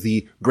has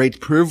the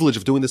great privilege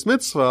of doing this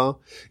mitzvah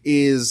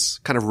is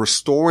kind of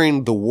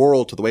restoring the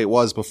world to the way it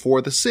was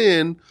before the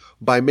sin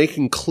by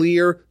making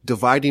clear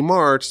dividing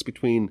marks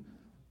between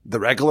the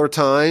regular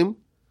time,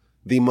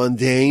 the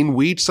mundane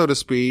week, so to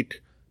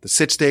speak, the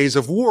 6 days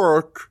of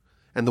work,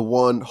 and the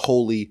one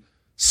holy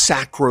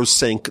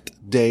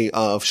sacrosanct day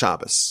of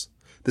Shabbos.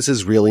 This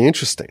is really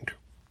interesting.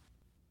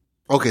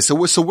 Okay, so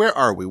where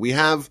are we? We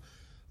have,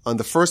 on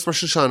the first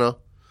Rosh Hashanah,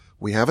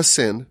 we have a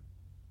sin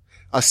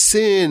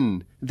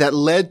that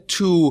led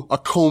to a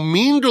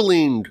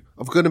commingling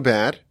of good and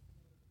bad,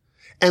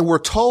 and we're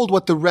told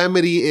what the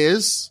remedy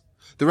is.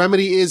 The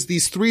remedy is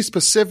these 3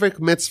 specific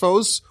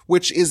mitzvos,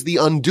 which is the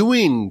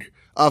undoing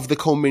of the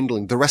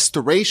commingling, the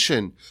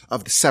restoration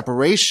of the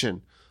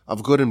separation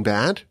of good and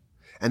bad,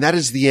 and that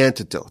is the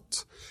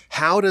antidote.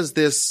 How does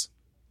this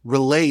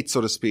relate, so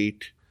to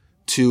speak,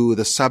 to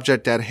the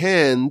subject at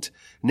hand,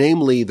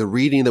 namely the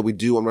reading that we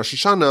do on Rosh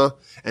Hashanah,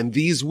 and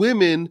these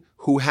women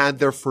who had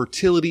their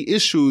fertility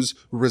issues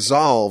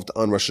resolved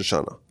on Rosh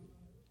Hashanah?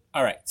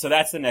 All right, so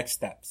that's the next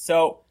step.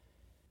 So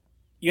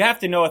you have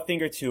to know a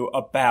thing or two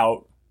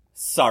about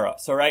Sarah.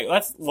 So, right,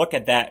 let's look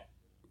at that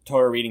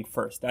Torah reading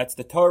first. That's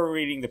the Torah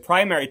reading. The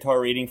primary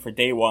Torah reading for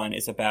day 1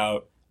 is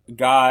about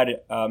God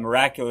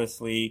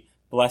miraculously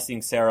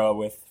blessing Sarah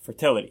with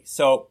fertility.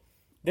 So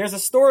there's a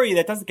story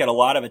that doesn't get a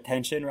lot of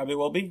attention, Rabbi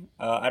Wilby.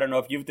 I don't know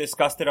if you've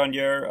discussed it on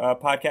your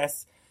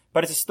podcasts,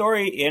 but it's a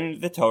story in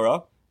the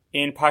Torah,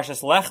 in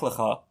Parshas Lech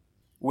Lecha,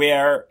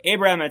 where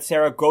Abraham and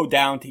Sarah go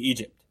down to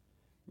Egypt,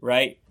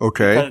 right?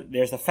 Okay. Because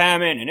there's a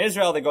famine in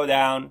Israel, they go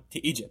down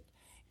to Egypt.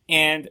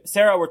 And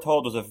Sarah, we're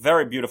told, was a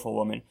very beautiful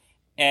woman.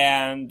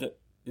 And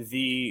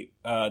the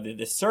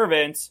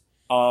servants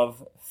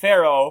of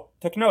Pharaoh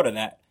took note of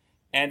that.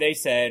 And they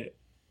said,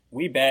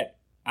 we bet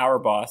our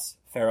boss,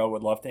 Pharaoh,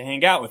 would love to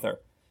hang out with her.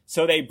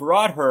 So they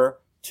brought her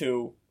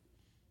to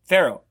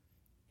Pharaoh.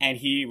 And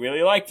he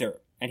really liked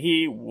her. And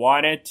he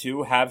wanted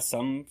to have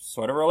some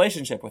sort of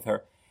relationship with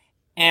her.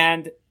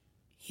 And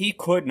he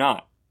could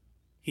not.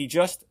 He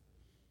just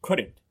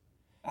couldn't.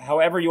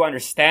 However you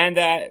understand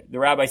that, the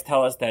rabbis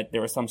tell us that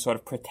there was some sort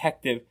of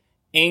protective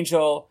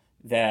angel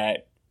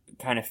that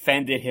kind of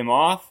fended him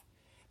off.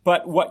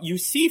 But what you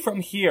see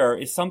from here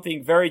is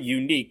something very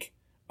unique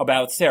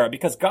about Sarah,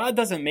 because God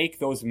doesn't make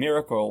those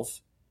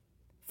miracles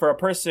for a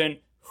person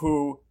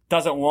who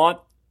doesn't want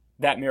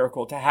that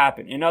miracle to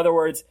happen. In other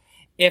words,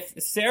 if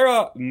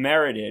Sarah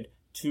merited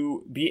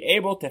to be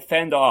able to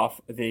fend off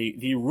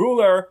the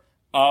ruler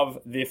of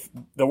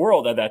the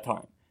world at that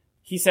time,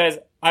 he says,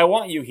 I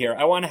want you here.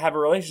 I want to have a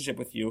relationship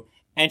with you.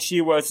 And she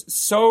was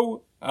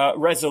so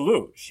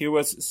resolute. She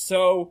was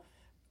so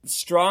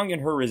strong in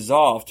her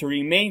resolve to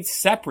remain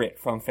separate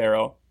from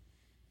Pharaoh,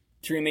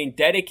 to remain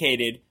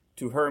dedicated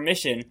to her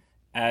mission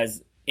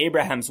as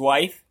Abraham's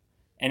wife,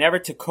 and never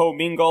to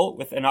commingle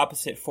with an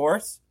opposite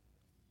force.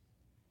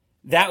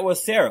 That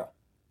was Sarah.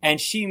 And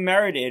she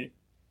merited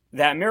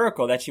that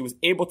miracle, that she was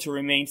able to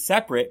remain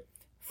separate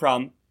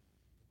from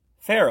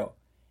Pharaoh.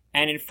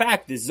 And in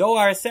fact, the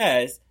Zohar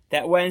says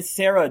that when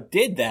Sarah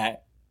did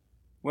that,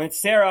 when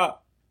Sarah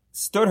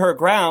stood her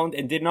ground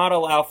and did not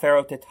allow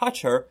Pharaoh to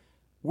touch her,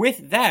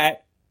 with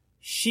that,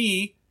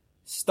 she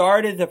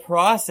started the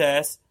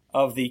process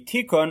of the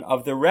tikkun,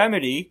 of the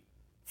remedy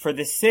for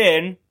the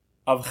sin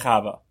of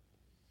Chava.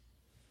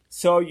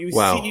 So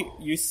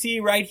you see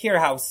right here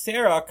how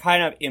Sarah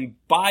kind of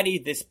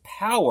embodied this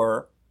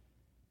power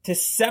to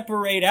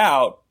separate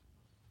out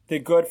the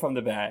good from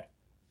the bad,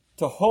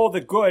 to hold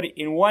the good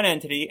in one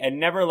entity and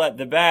never let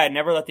the bad,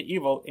 never let the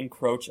evil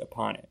encroach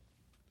upon it.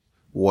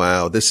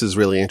 Wow, this is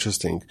really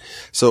interesting.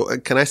 So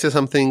can I say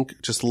something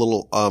just a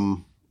little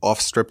off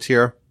script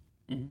here?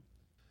 Mm-hmm.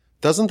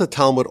 Doesn't the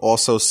Talmud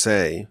also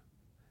say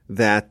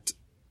that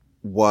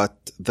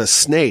what the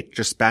snake,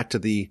 just back to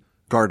the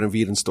Garden of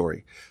Eden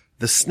story,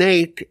 the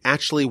snake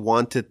actually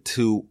wanted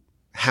to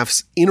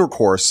have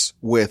intercourse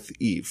with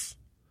Eve?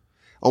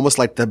 Almost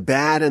like the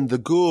bad and the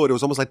good. It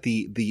was almost like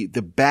the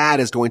bad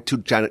is going to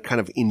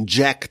kind of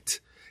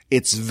inject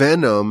its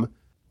venom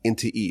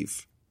into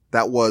Eve.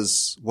 That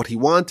was what he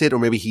wanted, or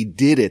maybe he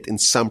did it in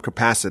some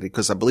capacity,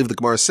 because I believe the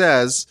Gemara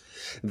says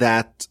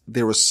that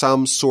there was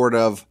some sort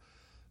of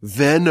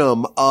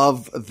venom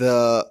of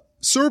the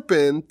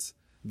serpent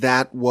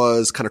that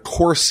was kind of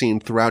coursing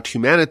throughout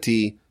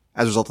humanity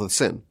as a result of the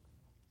sin.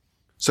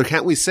 So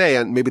can't we say,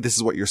 and maybe this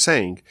is what you're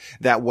saying,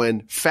 that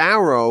when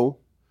Pharaoh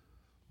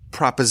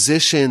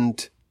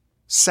propositioned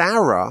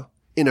Sarah,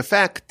 in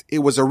effect, it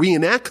was a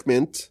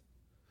reenactment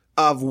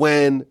of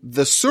when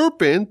the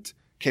serpent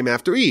came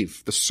after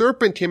Eve. The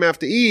serpent came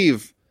after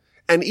Eve,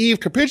 and Eve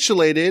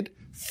capitulated.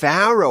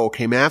 Pharaoh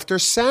came after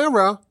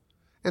Sarah,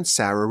 and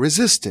Sarah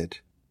resisted.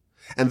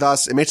 And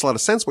thus, it makes a lot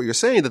of sense what you're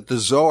saying, that the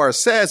Zohar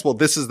says, well,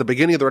 this is the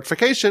beginning of the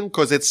rectification,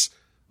 because it's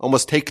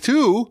almost take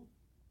two,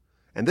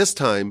 and this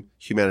time,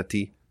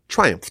 humanity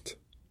triumphed.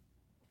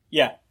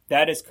 Yeah,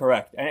 that is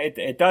correct. And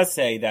it does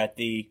say that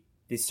the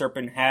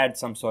serpent had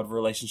some sort of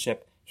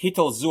relationship.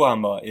 Hitel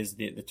Zuhama is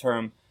the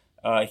term.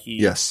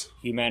 He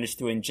managed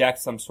to inject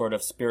some sort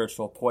of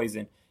spiritual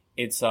poison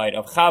inside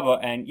of Chava.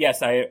 And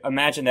yes, I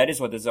imagine that is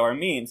what the Zohar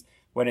means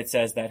when it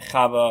says that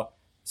Chava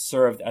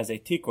served as a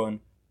tikkun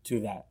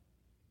to that.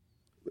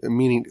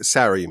 Meaning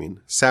Sarah, you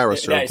mean? Sarah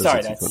served as a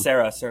tikkun.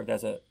 Sarah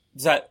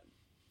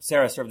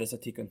served as a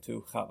tikkun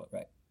to Chava,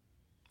 right?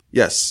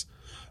 Yes.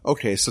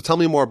 Okay, so tell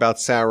me more about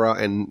Sarah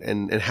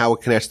and how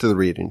it connects to the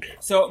reading.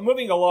 So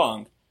moving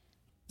along.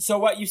 So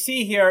what you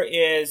see here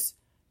is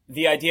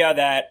the idea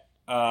that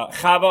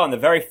Chava on the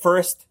very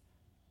first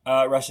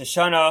Rosh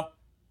Hashanah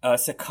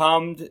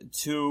succumbed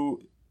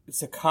to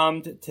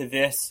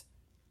this,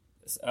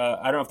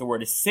 I don't know if the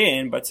word is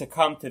sin, but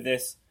succumbed to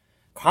this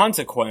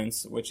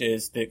consequence, which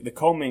is the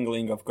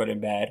commingling of good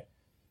and bad.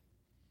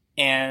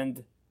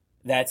 And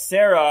that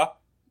Sarah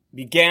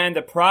began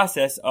the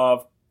process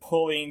of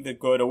pulling the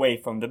good away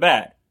from the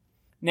bad.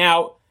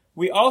 Now,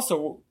 we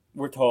also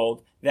were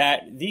told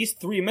that these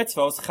three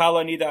mitzvos,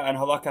 Chala, Nida, and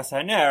Halakas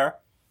Haner,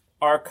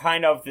 are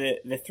kind of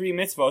the three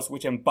mitzvos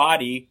which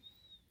embody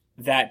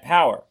that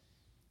power.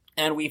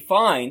 And we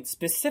find,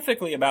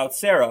 specifically about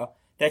Sarah,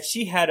 that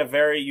she had a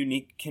very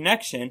unique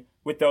connection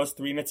with those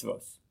three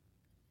mitzvos.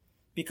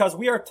 Because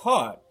we are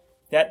taught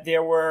that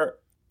there were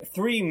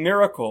three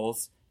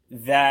miracles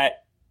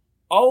that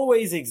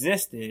always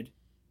existed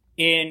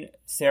in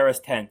Sarah's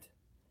tent.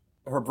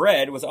 Her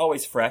bread was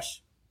always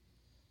fresh.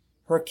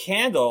 Her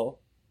candle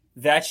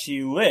that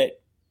she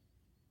lit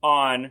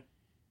on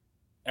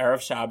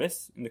Erev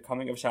Shabbos, in the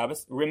coming of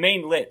Shabbos,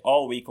 remained lit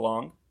all week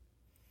long.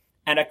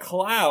 And a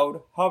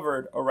cloud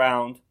hovered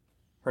around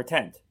her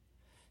tent.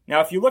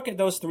 Now, if you look at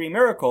those three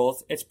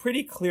miracles, it's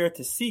pretty clear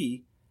to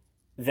see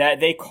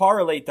that they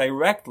correlate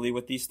directly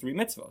with these three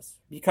mitzvahs.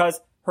 Because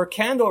her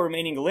candle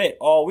remaining lit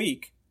all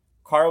week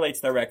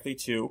correlates directly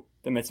to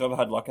the mitzvah of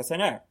Hadlakas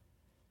Haner.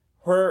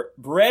 Her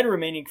bread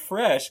remaining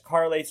fresh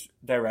correlates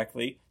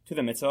directly to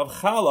the mitzvah of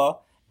Chala,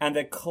 and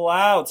the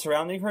cloud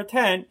surrounding her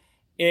tent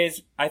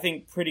is, I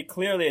think, pretty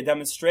clearly a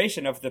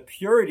demonstration of the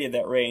purity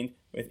that reigned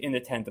within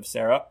the tent of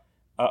Sarah,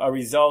 a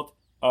result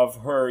of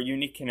her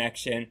unique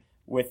connection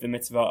with the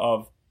mitzvah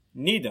of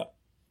Nida.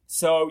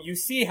 So you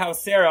see how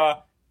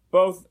Sarah,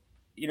 both,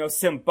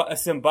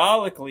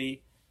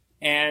 symbolically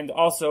and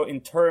also in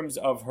terms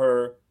of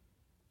her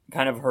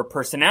kind of her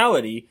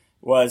personality,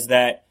 was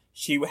that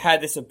she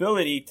had this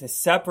ability to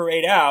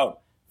separate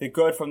out the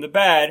good from the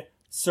bad,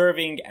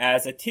 serving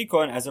as a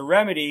tikkun, as a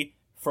remedy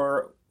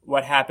for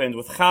what happened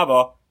with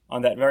Chava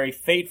on that very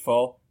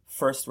fateful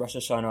first Rosh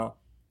Hashanah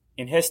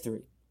in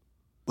history.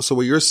 So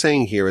what you're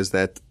saying here is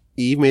that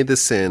Eve made the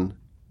sin,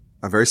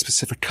 a very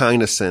specific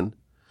kind of sin,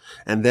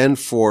 and then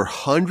for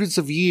hundreds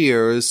of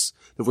years,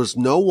 there was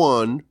no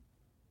one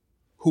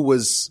who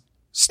was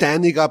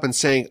standing up and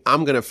saying,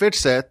 I'm going to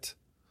fix it,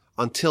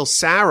 until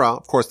Sarah,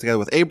 of course, together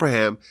with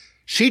Abraham,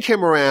 she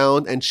came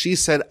around and she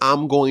said,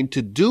 I'm going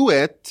to do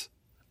it.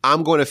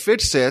 I'm going to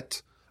fix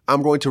it.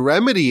 I'm going to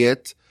remedy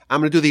it. I'm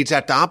going to do the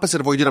exact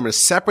opposite of what you did. I'm going to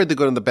separate the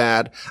good and the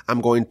bad.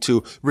 I'm going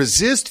to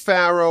resist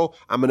Pharaoh.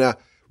 I'm going to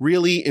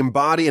really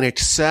embody and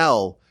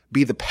excel,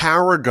 be the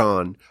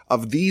paragon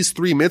of these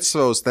three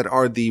mitzvos that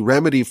are the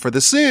remedy for the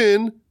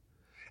sin.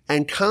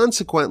 And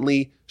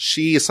consequently,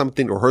 she is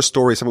something, or her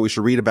story is something we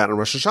should read about in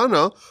Rosh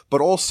Hashanah, but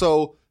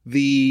also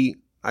the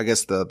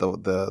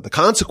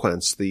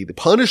consequence, the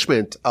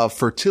punishment of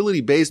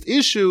fertility-based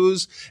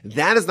issues,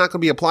 that is not going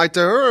to be applied to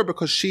her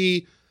because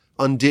she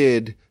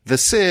undid the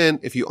sin.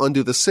 If you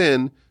undo the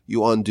sin,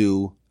 you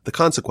undo the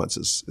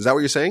consequences. Is that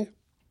what you're saying?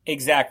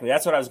 Exactly.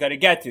 That's what I was going to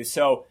get to.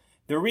 So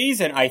the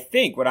reason, I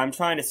think, what I'm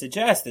trying to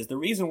suggest is the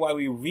reason why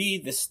we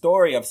read the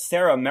story of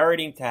Sarah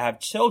meriting to have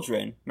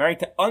children,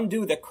 meriting to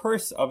undo the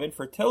curse of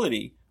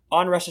infertility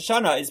on Rosh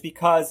Hashanah, is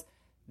because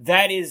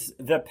that is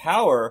the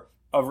power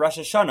of Rosh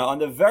Hashanah. On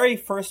the very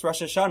first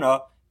Rosh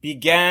Hashanah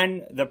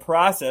began the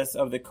process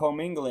of the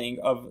commingling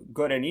of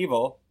good and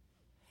evil.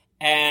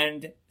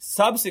 And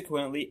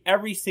subsequently,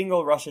 every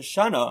single Rosh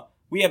Hashanah,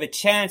 we have a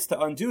chance to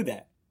undo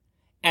that.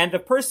 And the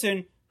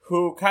person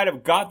who kind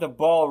of got the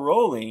ball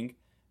rolling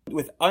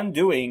with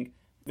undoing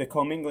the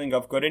commingling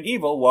of good and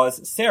evil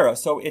was Sarah.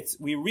 So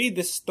we read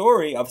the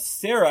story of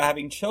Sarah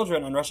having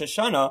children on Rosh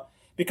Hashanah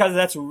because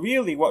that's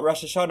really what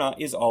Rosh Hashanah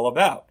is all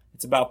about.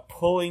 It's about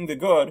pulling the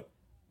good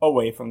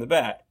away from the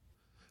bad.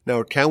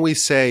 Now, can we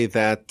say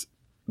that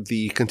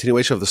the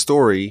continuation of the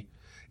story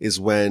is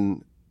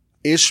when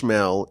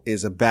Ishmael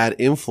is a bad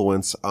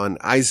influence on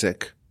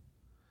Isaac,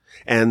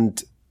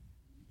 and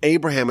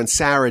Abraham and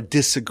Sarah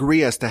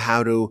disagree as to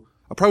how to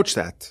approach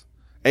that?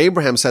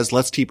 Abraham says,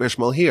 let's keep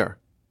Ishmael here.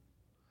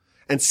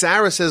 And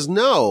Sarah says,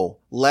 no,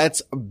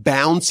 let's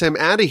bounce him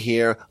out of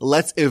here.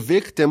 Let's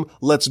evict him.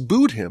 Let's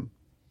boot him.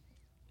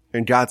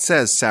 And God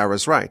says,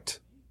 Sarah's right.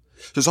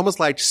 So it's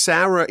almost like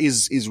Sarah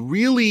is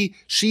really,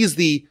 she's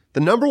the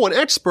number one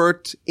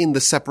expert in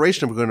the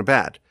separation of good and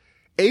bad.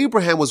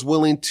 Abraham was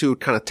willing to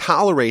kind of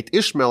tolerate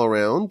Ishmael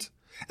around,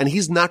 and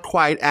he's not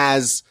quite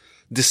as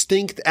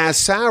distinct as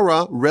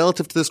Sarah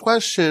relative to this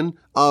question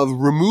of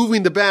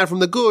removing the bad from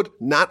the good,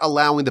 not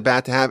allowing the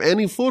bad to have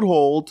any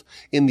foothold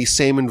in the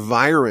same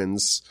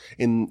environs,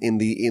 in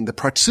the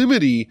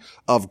proximity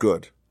of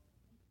good.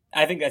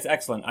 I think that's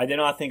excellent. I did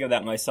not think of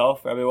that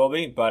myself, Rabbi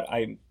Wolbe, but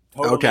I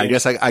totally...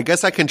 Okay, I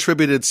guess I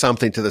contributed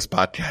something to this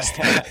podcast.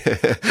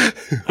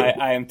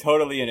 I am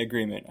totally in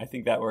agreement. I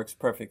think that works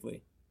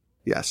perfectly.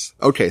 Yes.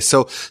 Okay,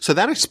 so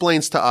that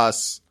explains to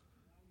us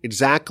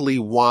exactly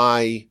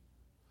why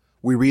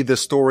we read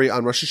this story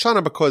on Rosh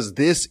Hashanah, because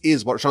this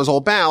is what Rosh Hashanah is all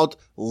about.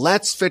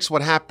 Let's fix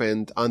what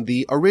happened on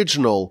the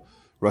original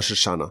Rosh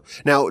Hashanah.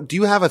 Now, do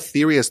you have a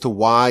theory as to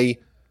why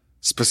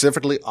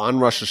specifically on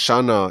Rosh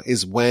Hashanah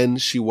is when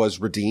she was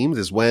redeemed,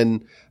 is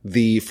when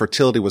the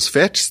fertility was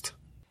fixed?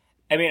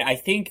 I mean, I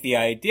think the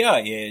idea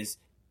is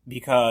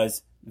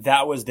because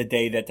that was the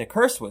day that the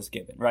curse was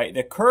given, right?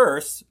 The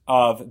curse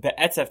of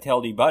Be'etzef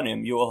Te'el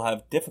Banim, you will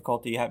have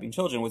difficulty having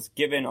children, was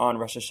given on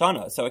Rosh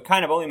Hashanah. So it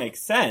kind of only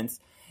makes sense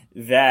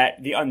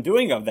that the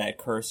undoing of that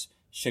curse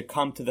should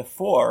come to the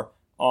fore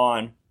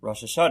on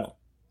Rosh Hashanah.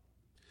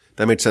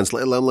 That makes sense.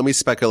 Let me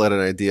speculate an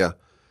idea.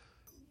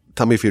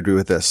 Tell me if you agree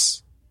with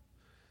this.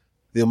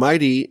 The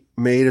Almighty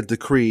made a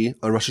decree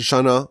on Rosh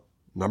Hashanah,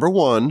 number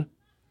 1,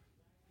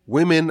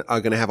 women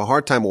are going to have a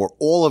hard time, or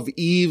all of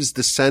Eve's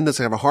descendants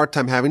have a hard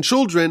time having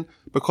children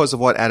because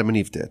of what Adam and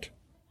Eve did.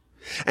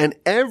 And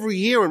every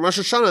year on Rosh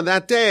Hashanah,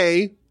 that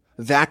day,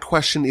 that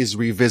question is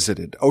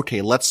revisited.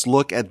 Okay, let's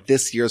look at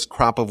this year's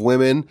crop of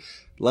women.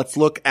 Let's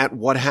look at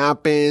what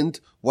happened,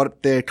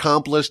 what they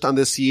accomplished on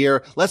this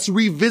year. Let's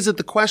revisit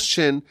the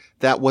question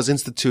that was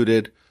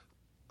instituted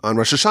on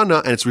Rosh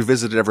Hashanah, and it's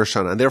revisited every Rosh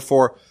Hashanah. And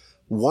therefore,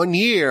 one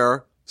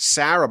year,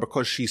 Sarah,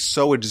 because she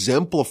so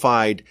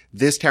exemplified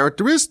this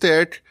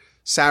characteristic,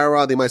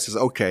 Sarah, the Almighty says,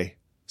 okay,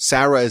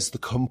 Sarah is the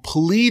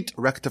complete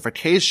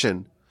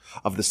rectification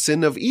of the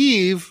sin of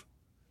Eve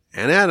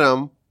and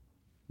Adam.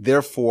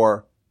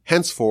 Therefore,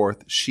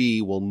 henceforth,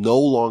 she will no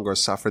longer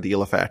suffer the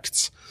ill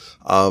effects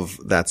of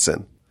that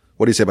sin.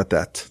 What do you say about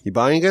that? You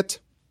buying it?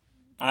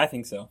 I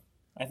think so.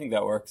 I think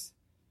that works.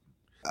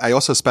 I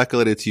also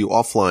speculated to you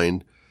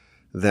offline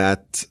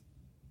that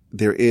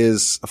there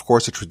is, of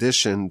course, a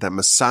tradition that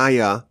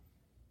Messiah,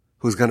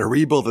 who's going to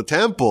rebuild the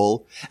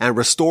temple and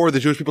restore the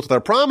Jewish people to their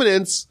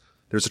prominence,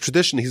 there's a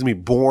tradition he's going to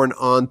be born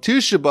on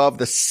Tisha B'Av,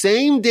 the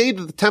same day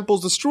that the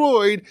temple's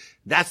destroyed.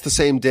 That's the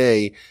same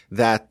day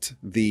that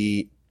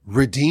the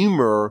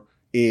Redeemer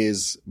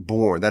is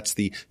born. That's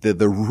the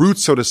root,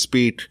 so to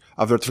speak,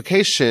 of the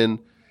rectification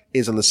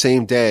is on the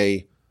same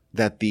day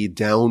that the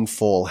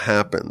downfall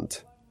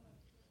happened.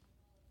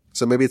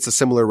 So maybe it's a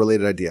similar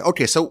related idea.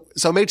 Okay, so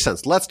it made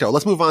sense. Let's go.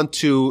 Let's move on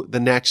to the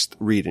next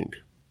reading.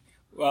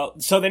 Well,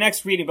 so the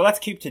next reading, but let's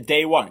keep to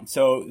day one.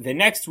 So the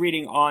next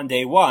reading on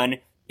day one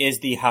is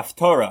the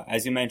Haftorah.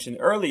 As you mentioned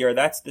earlier,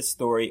 that's the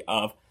story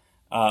of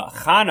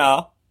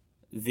Hannah,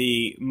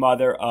 the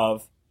mother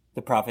of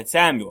the prophet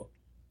Samuel.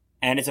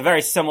 And it's a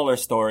very similar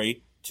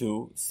story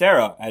to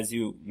Sarah, as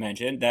you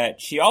mentioned,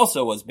 that she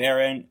also was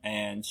barren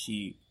and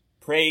she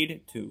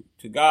prayed to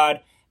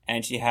God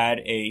and she had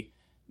a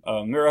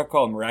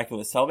miracle, a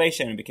miraculous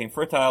salvation, and became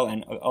fertile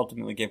and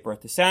ultimately gave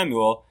birth to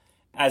Samuel.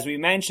 As we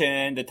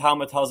mentioned, the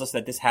Talmud tells us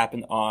that this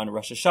happened on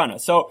Rosh Hashanah.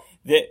 So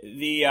the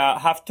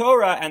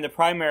Haftorah and the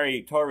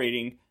primary Torah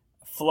reading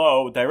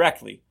flow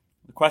directly.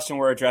 The question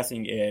we're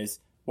addressing is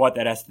what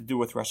that has to do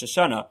with Rosh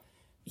Hashanah.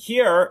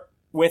 Here,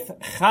 with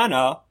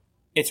Hannah,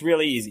 it's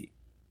really easy.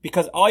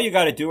 Because all you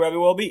got to do, Rabbi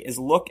Wolbe, is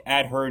look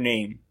at her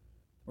name.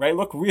 Right?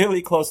 Look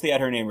really closely at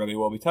her name, Rabbi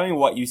Wolbe. Tell me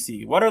what you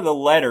see. What are the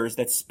letters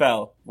that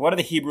spell? What are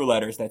the Hebrew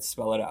letters that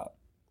spell it out?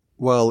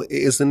 Well,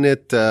 isn't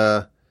it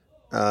a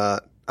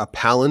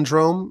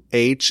palindrome?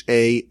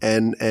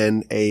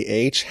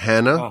 Hannah?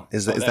 Hannah?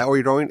 Is that where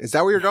you're going? Is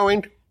that where you're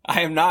going?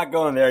 I am not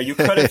going there. You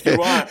could if you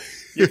want.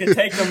 You can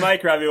take the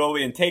mic, Rabbi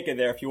Wolbe, and take it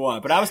there if you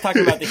want. But I was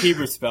talking about the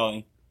Hebrew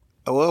spelling.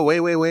 Oh, wait.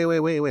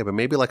 But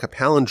maybe like a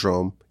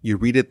palindrome, you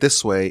read it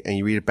this way and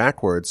you read it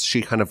backwards.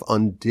 She kind of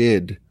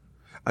undid.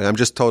 I'm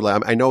just totally,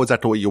 I know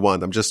exactly what you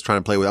want. I'm just trying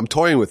to play with, I'm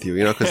toying with you,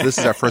 because this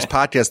is our first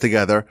podcast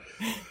together.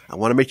 I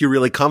want to make you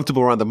really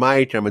comfortable around the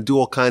mic. I'm going to do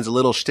all kinds of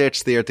little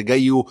shtichs there to get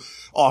you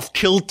off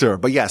kilter.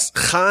 But yes,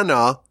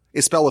 Chana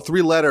is spelled with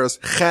 3 letters,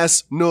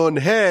 Ches, Nun,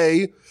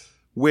 Hey,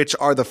 which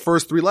are the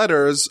first 3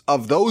 letters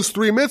of those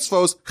 3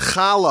 mitzvos,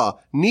 Chala,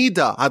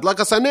 Nida,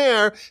 Hadlakas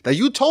Haner, that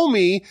you told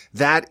me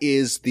that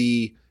is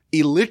the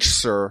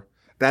elixir,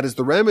 that is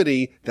the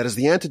remedy, that is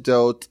the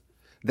antidote,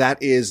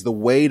 that is the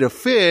way to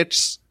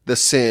fix the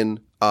sin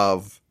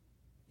of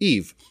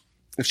Eve.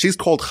 If she's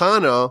called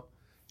Hannah,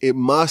 it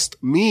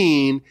must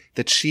mean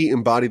that she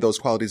embodied those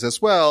qualities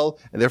as well,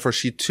 and therefore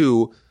she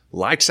too,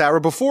 like Sarah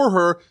before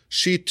her,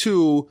 she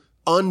too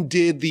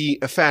undid the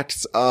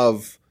effects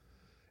of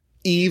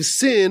Eve's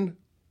sin,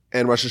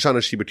 and Rosh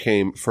Hashanah she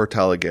became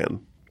fertile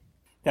again.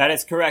 That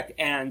is correct,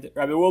 and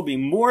Rabbi Wolbe,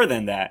 more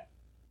than that,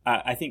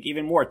 I think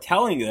even more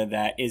telling than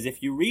that, is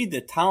if you read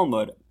the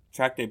Talmud,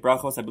 Tractate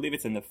Brachos, I believe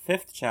it's in the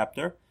 5th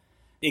chapter,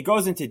 it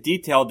goes into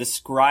detail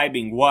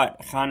describing what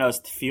Hannah's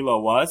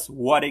tefillah was,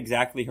 what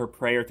exactly her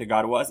prayer to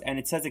God was, and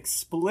it says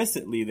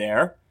explicitly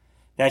there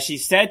that she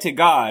said to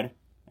God,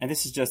 and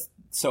this is just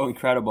so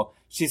incredible,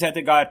 she said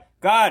to God,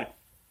 God,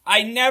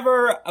 I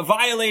never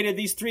violated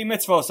these 3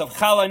 mitzvos of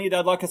Chala,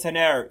 Nida, Hadlakas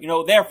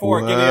Haner,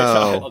 therefore give me a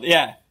child.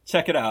 Yeah,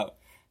 check it out.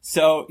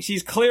 So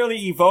she's clearly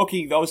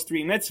evoking those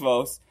 3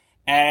 mitzvos,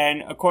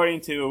 and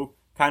according to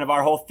kind of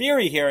our whole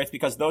theory here, it's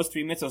because those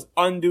 3 mitzvos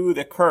undo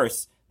the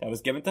curse that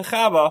was given to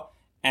Chava,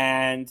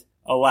 and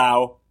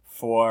allow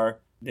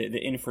for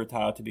the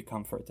infertile to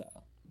become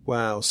fertile.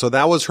 Wow. So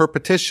that was her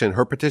petition.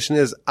 Her petition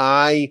is,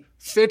 I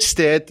fixed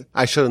it.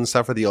 I shouldn't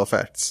suffer the ill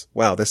effects.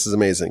 Wow. This is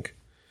amazing.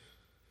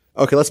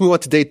 Okay. Let's move on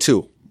to day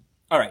 2.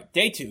 All right.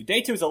 Day 2.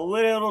 Day 2 is a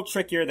little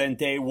trickier than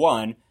day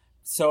 1.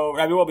 So,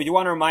 Rabbi Wolbe, do you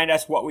want to remind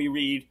us what we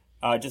read,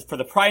 just for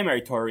the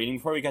primary Torah reading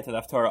before we get to the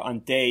Haftorah on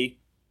day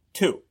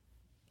 2?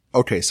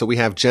 Okay. So we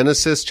have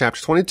Genesis chapter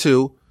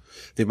 22.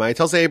 The Almighty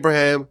tells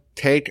Abraham,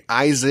 take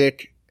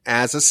Isaac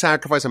as a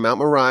sacrifice on Mount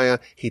Moriah.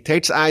 He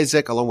takes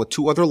Isaac along with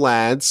 2 other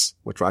lads,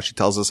 which Rashi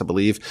tells us, I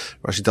believe.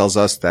 Rashi tells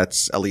us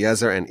that's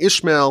Eliezer and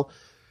Ishmael.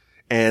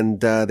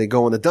 And they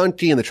go on the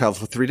donkey and they travel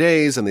for 3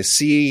 days and they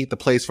see the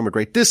place from a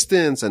great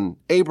distance. And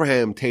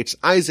Abraham takes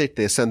Isaac.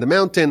 They ascend the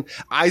mountain.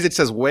 Isaac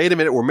says, wait a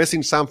minute, we're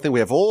missing something.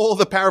 We have all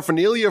the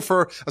paraphernalia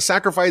for a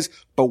sacrifice,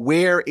 but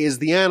where is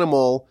the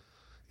animal?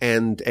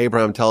 And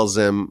Abraham tells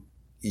them,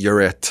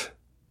 you're it.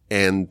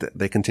 And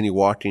they continue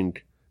walking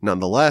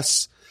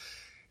nonetheless.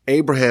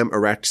 Abraham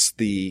erects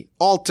the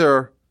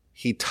altar.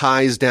 He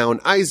ties down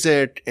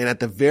Isaac. And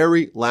at the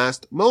very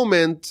last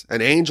moment,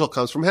 an angel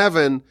comes from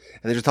heaven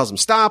and the angel tells him,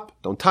 stop,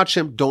 don't touch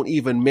him. Don't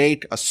even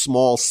make a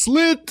small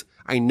slit.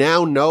 I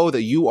now know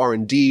that you are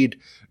indeed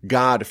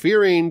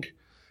God-fearing.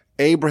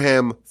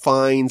 Abraham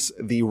finds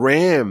the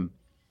ram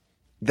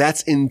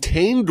that's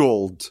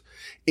entangled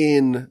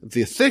in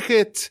the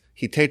thicket.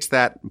 He takes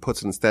that and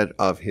puts it instead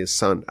of his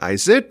son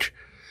Isaac.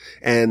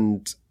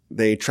 And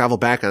they travel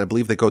back, and I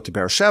believe they go to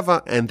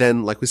Beersheba. And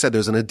then, like we said,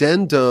 there's an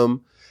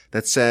addendum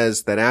that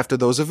says that after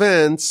those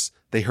events,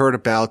 they heard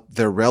about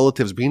their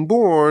relatives being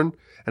born.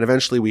 And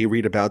eventually we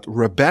read about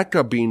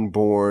Rebecca being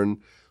born,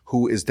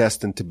 who is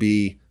destined to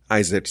be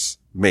Isaac's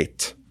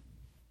mate.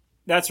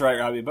 That's right,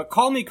 Robbie. But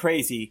call me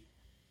crazy.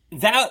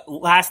 That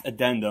last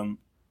addendum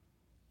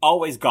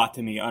always got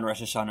to me on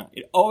Rosh Hashanah.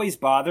 It always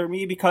bothered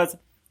me because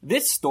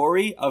this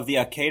story of the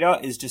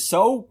Akedah is just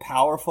so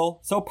powerful,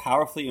 so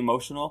powerfully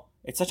emotional.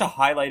 It's such a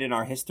highlight in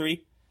our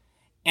history.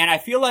 And I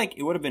feel like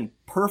it would have been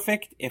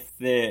perfect if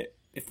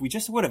we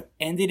just would have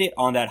ended it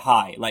on that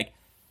high. Like,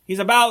 he's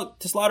about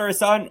to slaughter his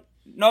son.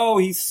 No,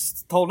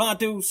 he's told not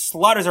to.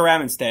 Slaughters a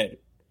ram instead.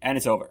 And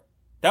it's over.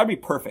 That would be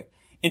perfect.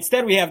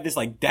 Instead, we have this,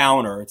 like,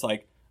 downer. It's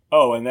like,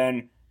 oh, and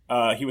then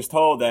he was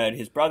told that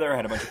his brother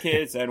had a bunch of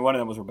kids, and one of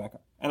them was Rebecca.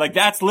 And, like,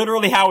 that's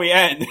literally how we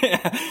end.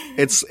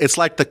 It's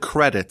like the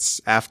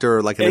credits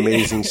after, like, an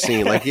amazing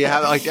scene. Like, you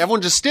have, like,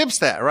 everyone just skips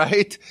that,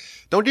 right?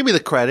 Don't give me the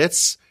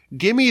credits.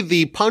 Give me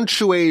the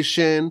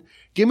punctuation.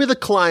 Give me the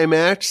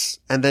climax,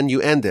 and then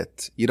you end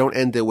it. You don't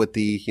end it with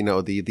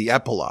the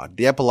epilogue.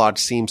 The epilogue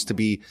seems to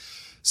be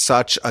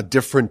such a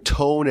different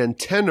tone and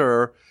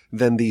tenor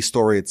than the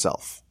story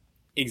itself.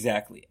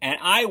 Exactly. And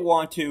I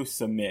want to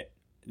submit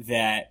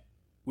that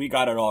we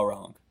got it all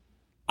wrong.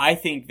 I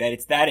think that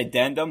it's that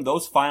addendum,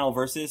 those final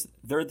verses,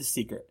 they're the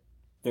secret.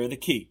 They're the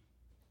key.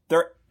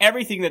 They're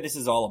everything that this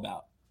is all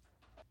about.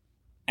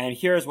 And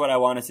here's what I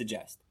want to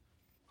suggest.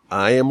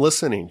 I am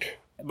listening.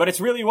 But it's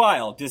really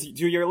wild.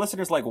 Do your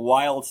listeners like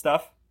wild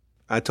stuff?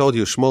 I told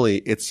you,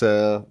 Shmuley, it's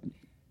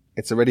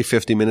already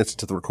 50 minutes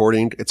into the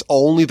recording. It's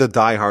only the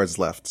diehards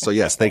left. So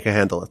yes, they can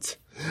handle it.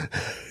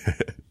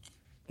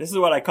 This is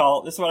what I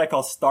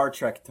call Star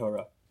Trek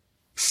Torah.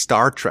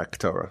 Star Trek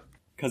Torah.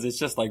 Because it's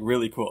just like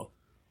really cool.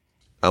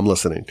 I'm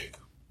listening.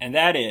 And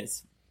that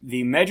is,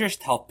 the Medrash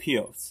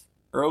Talpios,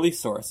 early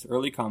source,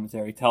 early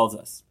commentary, tells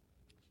us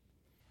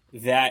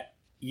that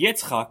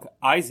Yitzchak,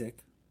 Isaac,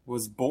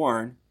 was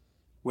born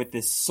with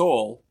the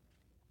soul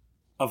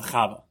of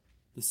Chava.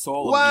 The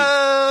soul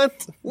of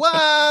Eve.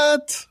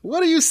 What?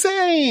 What are you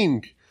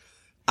saying?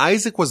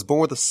 Isaac was born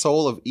with the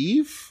soul of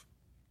Eve?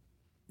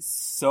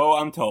 So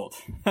I'm told.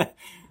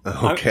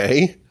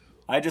 Okay.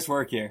 I just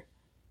work here.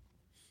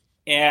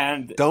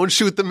 And don't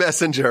shoot the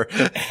messenger.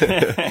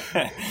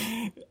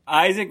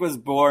 Isaac was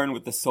born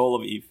with the soul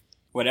of Eve,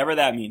 whatever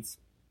that means.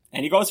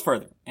 And he goes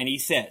further, and he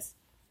says,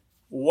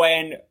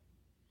 when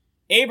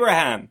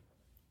Abraham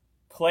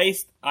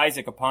placed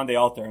Isaac upon the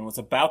altar and was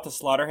about to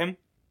slaughter him,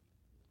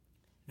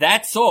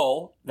 that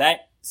soul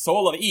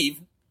of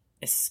Eve,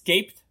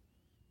 escaped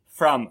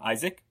from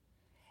Isaac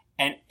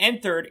and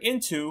entered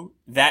into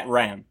that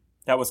ram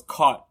that was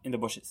caught in the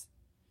bushes.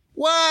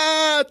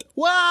 What?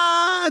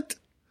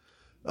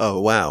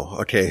 Oh, wow.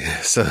 Okay.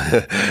 So,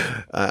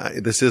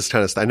 this is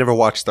kind of, I never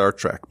watched Star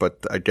Trek,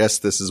 but I guess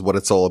this is what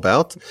it's all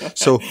about.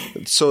 So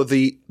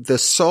the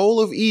soul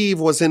of Eve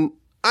was in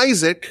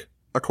Isaac,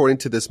 according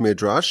to this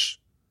midrash.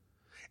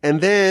 And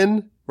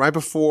then, right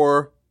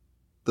before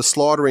the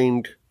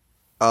slaughtering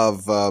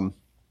of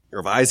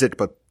Isaac,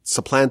 but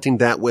supplanting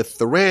that with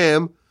the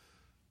ram,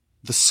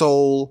 the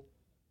soul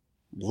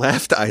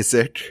left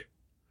Isaac,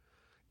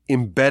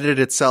 embedded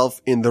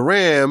itself in the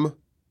ram,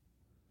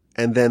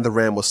 and then the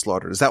ram was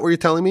slaughtered. Is that what you're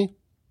telling me?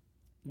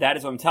 That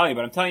is what I'm telling you,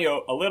 but I'm telling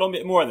you a little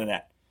bit more than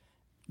that.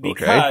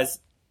 Because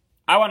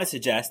I want to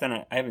suggest, and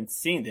I haven't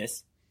seen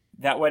this,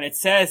 that when it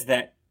says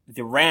that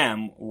the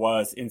ram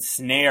was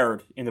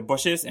ensnared in the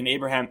bushes and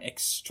Abraham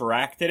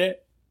extracted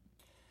it,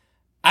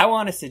 I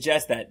want to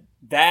suggest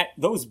that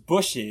those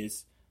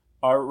bushes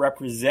are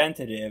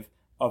representative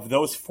of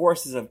those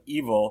forces of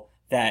evil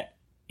that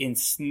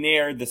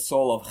ensnared the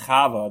soul of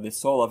Chava, the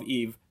soul of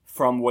Eve,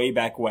 from way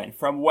back when.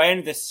 From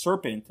when the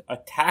serpent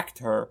attacked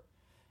her,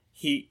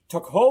 he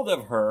took hold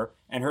of her,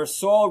 and her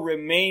soul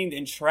remained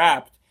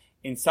entrapped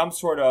in some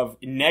sort of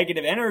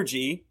negative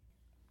energy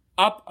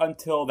up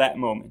until that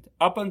moment.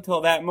 Up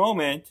until that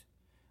moment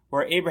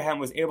where Abraham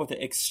was able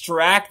to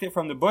extract it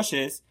from the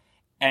bushes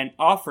and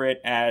offer it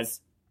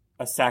as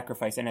a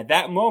sacrifice. And at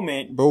that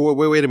moment... But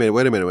wait a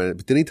minute.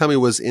 Didn't he tell me it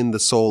was in the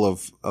soul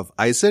of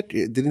Isaac?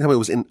 Didn't he tell me it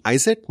was in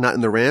Isaac, not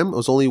in the ram? It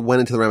was only went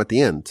into the ram at the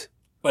end.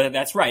 But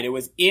that's right. It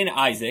was in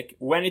Isaac,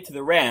 went into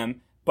the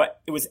ram, but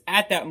it was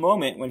at that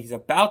moment when he's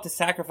about to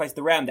sacrifice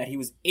the ram that he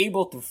was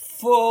able to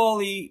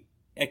fully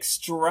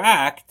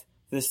extract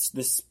the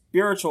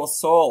spiritual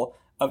soul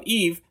of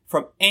Eve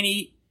from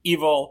any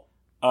evil,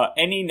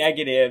 any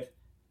negative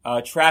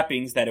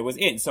trappings that it was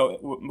in. So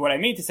what I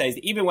mean to say is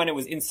that even when it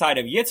was inside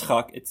of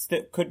Yitzchak,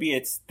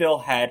 it still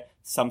had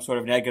some sort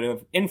of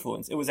negative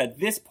influence. It was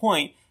at this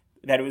point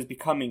that it was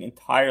becoming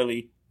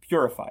entirely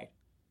purified.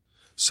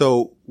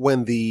 So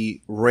when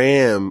the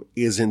ram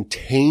is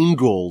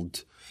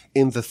entangled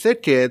in the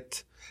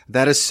thicket,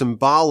 that is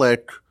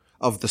symbolic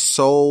of the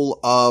soul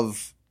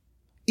of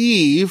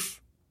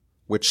Eve,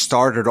 which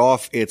started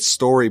off its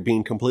story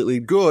being completely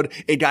good.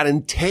 It got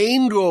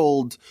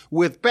entangled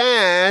with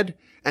bad,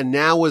 and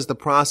now is the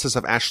process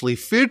of actually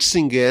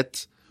fixing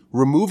it,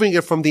 removing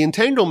it from the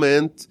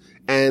entanglement,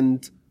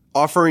 and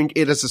offering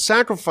it as a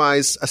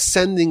sacrifice,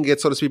 ascending it,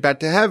 so to speak,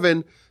 back to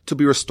heaven to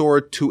be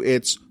restored to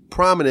its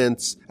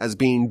prominence as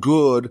being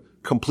good,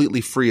 completely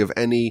free of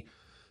any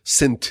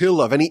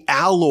scintilla, of any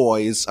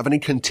alloys, of any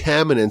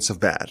contaminants of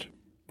bad.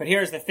 But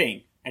here's the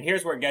thing, and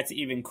here's where it gets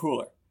even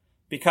cooler.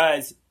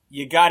 Because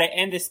you gotta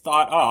end this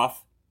thought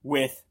off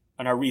with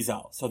on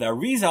Arizal. So the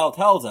Arizal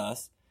tells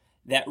us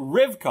that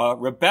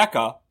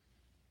Rebecca,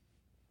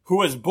 who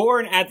was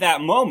born at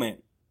that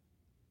moment,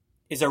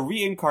 is a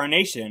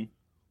reincarnation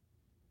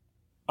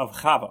of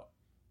Chava.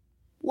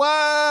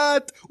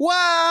 What?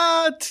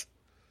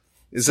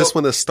 Is this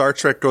when the Star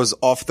Trek goes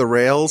off the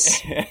rails?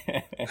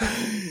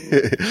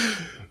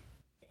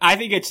 I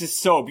think it's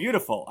just so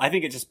beautiful. I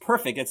think it's just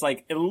perfect. It's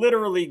like, it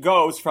literally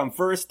goes from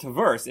verse to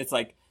verse. It's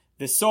like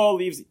the soul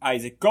leaves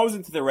Isaac, goes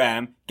into the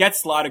ram,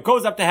 gets slaughtered,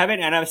 goes up to heaven,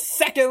 and a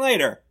second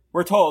later,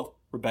 we're told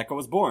Rebecca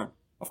was born.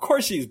 Of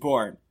course she's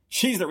born.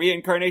 She's the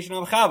reincarnation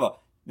of Chava.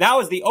 That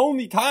was the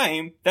only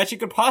time that she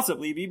could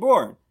possibly be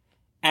born.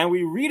 And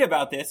we read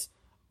about this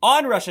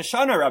on Rosh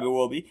Hashanah, Rabbi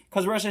Wolbe,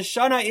 because Rosh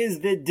Hashanah is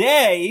the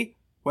day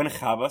when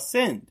Chava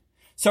sinned.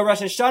 So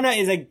Rosh Hashanah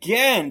is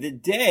again the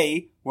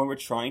day when we're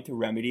trying to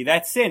remedy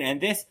that sin.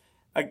 And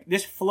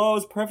this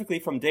flows perfectly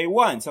from day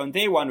one. So on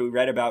day one, we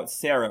read about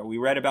Sarah. We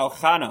read about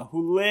Hannah,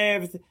 who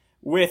lived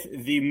with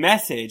the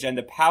message and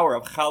the power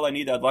of Chala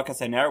Nida Adlakas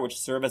Haner, which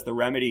serve as the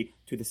remedy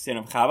to the sin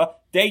of Chava.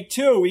 Day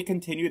two, we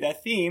continue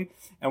that theme,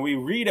 and we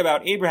read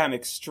about Abraham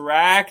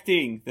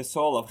extracting the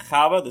soul of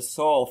Chava, the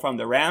soul from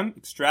the ram,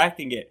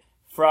 extracting it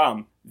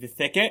from the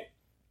thicket,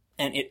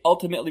 and it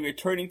ultimately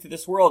returning to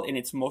this world in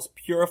its most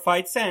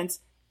purified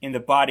sense in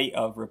the body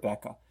of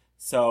Rebecca.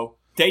 So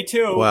day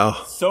two,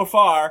 so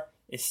far,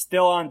 is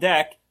still on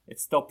deck.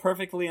 It's still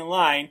perfectly in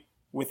line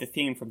with the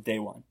theme from day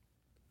one.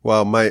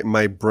 Well,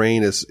 my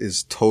brain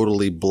is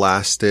totally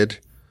blasted.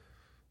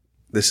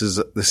 This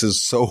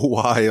is so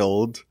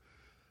wild.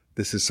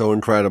 This is so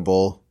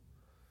incredible.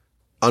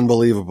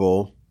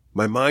 Unbelievable.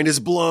 My mind is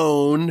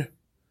blown.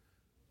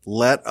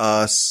 Let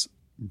us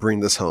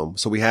bring this home.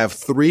 So we have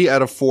 3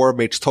 out of 4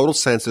 makes total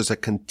sense. There's a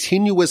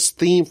continuous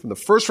theme from the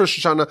first Rosh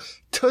Hashanah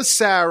to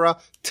Sarah,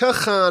 to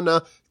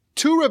Hannah,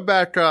 to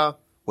Rebecca,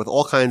 with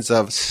all kinds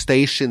of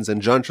stations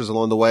and junctures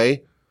along the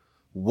way.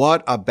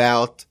 What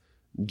about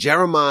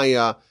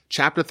Jeremiah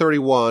chapter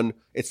 31?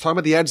 It's talking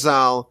about the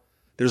exile.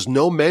 There's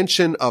no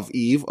mention of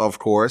Eve, of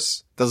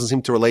course. Doesn't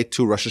seem to relate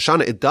to Rosh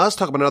Hashanah. It does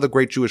talk about another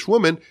great Jewish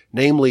woman,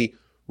 namely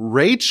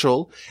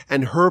Rachel,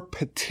 and her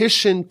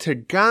petition to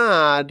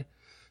God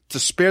to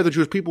spare the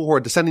Jewish people who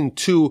are descending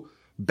to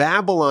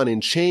Babylon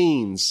in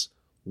chains.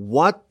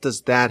 What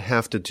does that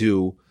have to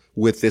do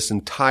with this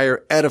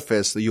entire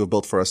edifice that you have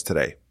built for us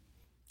today?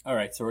 All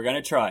right, so we're going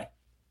to try.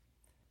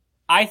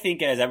 I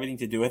think it has everything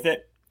to do with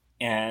it.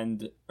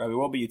 And Rabbi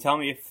Wolbe, you tell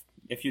me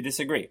if you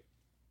disagree.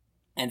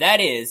 And that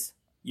is,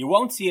 you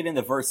won't see it in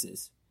the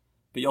verses,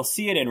 but you'll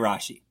see it in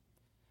Rashi.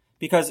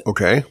 Because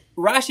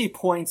Rashi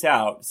points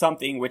out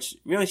something which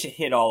really should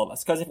hit all of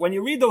us. Because when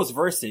you read those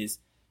verses,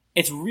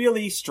 it's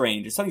really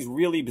strange. It's something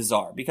really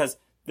bizarre. Because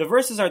the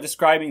verses are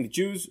describing the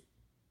Jews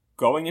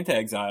going into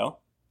exile.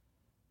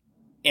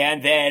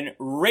 And then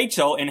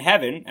Rachel in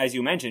heaven, as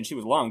you mentioned, she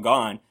was long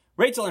gone.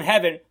 Rachel in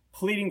heaven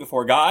pleading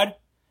before God.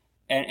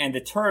 And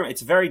the term,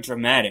 it's very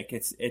dramatic.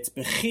 It's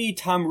Bechi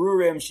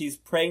Tamrurim. She's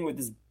praying with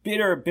this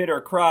bitter, bitter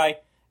cry.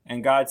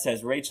 And God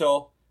says,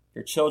 Rachel,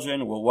 your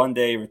children will one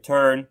day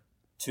return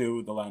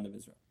to the land of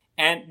Israel.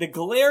 And the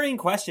glaring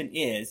question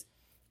is,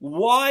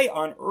 why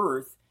on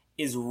earth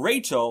is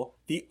Rachel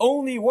the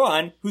only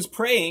one who's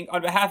praying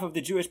on behalf of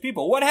the Jewish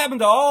people? What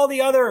happened to all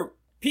the other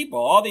people,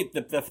 all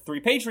the 3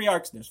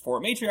 patriarchs, there's 4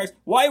 matriarchs?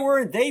 Why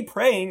weren't they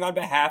praying on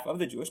behalf of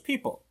the Jewish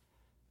people?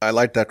 I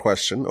like that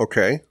question.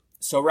 Okay.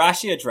 So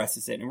Rashi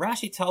addresses it, and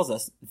Rashi tells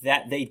us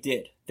that they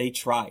did. They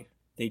tried.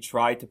 They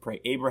tried to pray.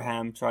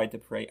 Abraham tried to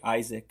pray.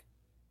 Isaac,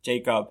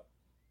 Jacob,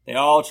 they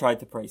all tried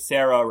to pray.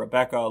 Sarah,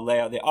 Rebecca,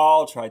 Leah, they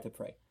all tried to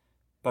pray.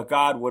 But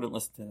God wouldn't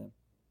listen to them.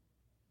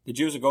 The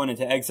Jews are going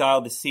into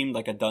exile. This seemed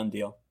like a done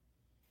deal.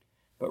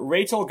 But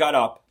Rachel got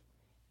up,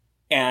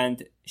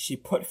 and she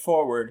put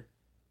forward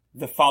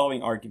the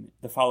following argument,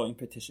 the following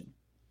petition.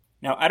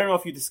 Now, I don't know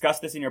if you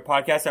discussed this in your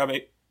podcast,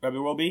 Rabbi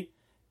Wolbe,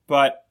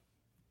 but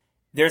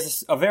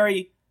there's a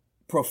very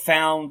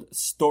profound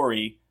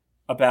story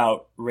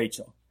about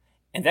Rachel.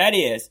 And that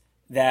is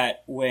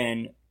that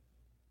when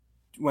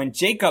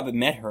Jacob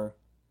met her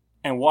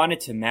and wanted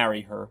to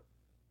marry her,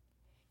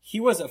 he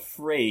was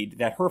afraid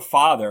that her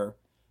father,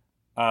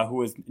 who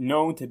was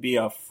known to be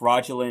a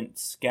fraudulent,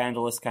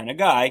 scandalous kind of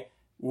guy,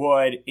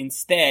 would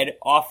instead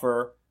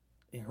offer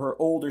her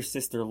older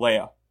sister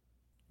Leah,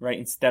 right,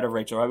 instead of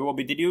Rachel. Rabbi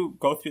Wolbe, did you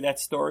go through that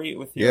story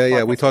with your podcast?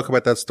 Yeah, we talk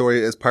about that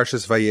story as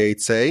Parshas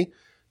Vayetze.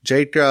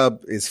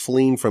 Jacob is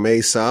fleeing from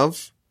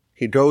Esav.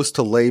 He goes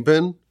to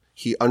Laban.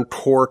 He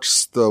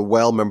uncorks the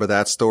well. Remember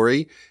that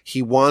story?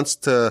 He wants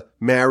to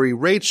marry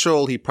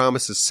Rachel. He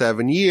promises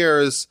 7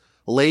 years.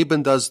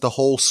 Laban does the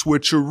whole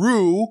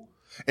switcheroo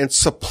and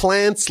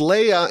supplants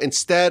Leah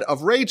instead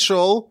of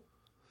Rachel.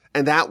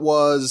 And that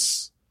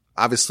was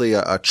obviously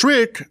a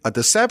trick, a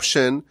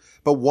deception,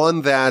 but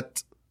one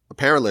that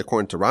apparently,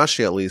 according to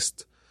Rashi at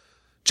least,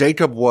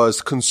 Jacob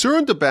was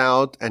concerned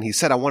about, and he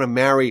said, I want to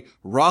marry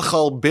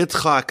Rachel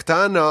bitcha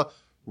ktana,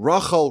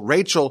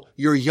 Rachel,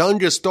 your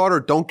youngest daughter,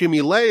 don't give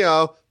me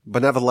Leah.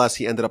 But nevertheless,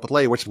 he ended up with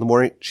Leah, which in the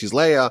morning, she's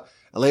Leah,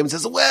 And Laban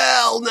says,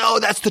 well, no,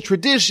 that's the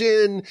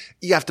tradition.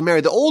 You have to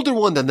marry the older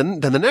one, then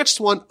the next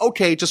one.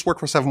 Okay, just work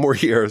for 7 more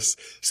years.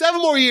 7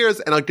 more years,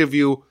 and I'll give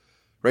you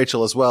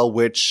Rachel as well,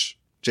 which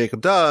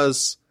Jacob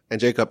does. And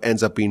Jacob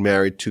ends up being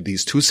married to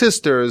these 2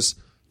 sisters,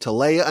 to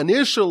Leah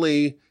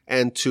initially,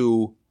 and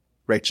to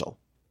Rachel.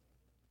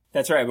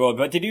 That's right, Will.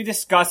 But did you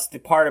discuss the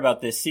part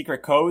about the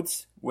secret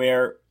codes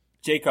where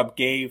Jacob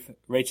gave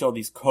Rachel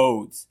these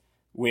codes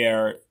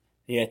where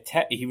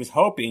he was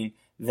hoping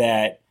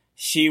that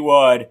she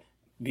would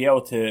be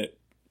able to,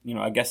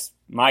 I guess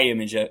my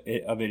image of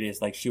it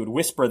is like she would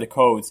whisper the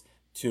codes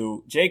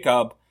to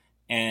Jacob,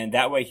 and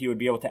that way he would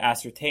be able to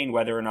ascertain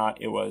whether or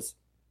not it was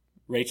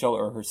Rachel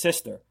or her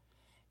sister.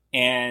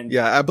 And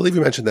yeah, I believe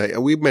you mentioned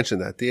that. We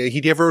mentioned that.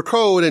 He gave her a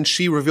code and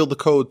she revealed the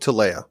code to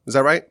Leah. Is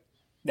that right?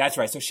 That's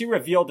right. So she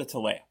revealed it to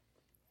Leah.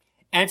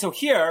 And so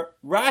here,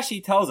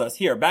 Rashi tells us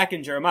here, back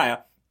in Jeremiah,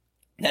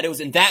 that it was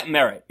in that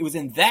merit. It was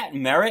in that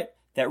merit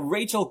that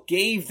Rachel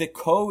gave the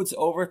codes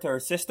over to her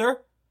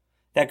sister,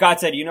 that God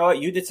said, you know what,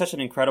 you did such an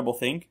incredible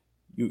thing.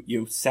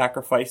 You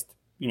sacrificed,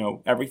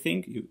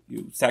 everything.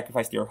 You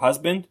sacrificed your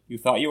husband. You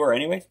thought you were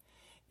anyways.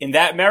 In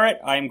that merit,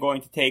 I am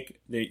going to take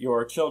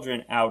your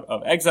children out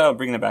of exile and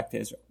bring them back to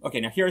Israel.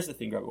 Okay, now here's the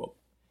thing, Rabbi Wolf.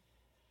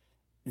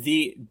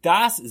 The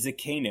Das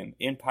Zekenim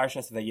in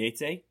Parshas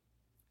Vayetze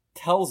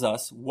tells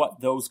us what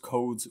those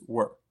codes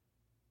were.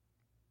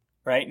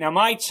 Right? Now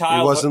my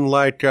child...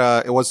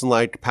 It wasn't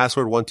like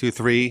password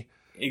 123.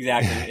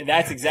 Exactly.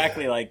 That's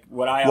exactly like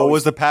what I What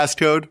was the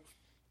passcode?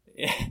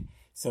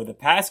 So the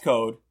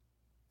passcode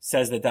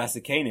says that Das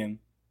Zekenim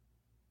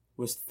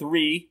was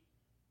 3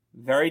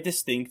 very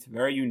distinct,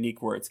 very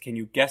unique words. Can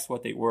you guess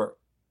what they were?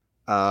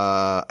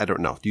 I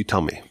don't know. You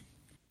tell me.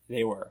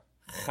 They were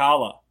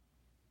Chala,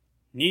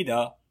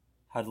 Nida,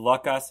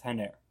 Hadlakas,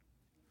 Haner.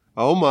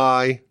 Oh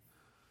my.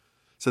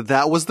 So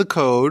that was the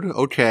code.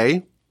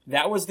 Okay.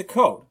 That was the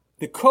code.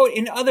 The code,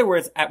 in other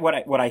words,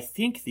 what I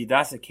think the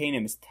Das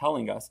Zekenim is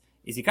telling us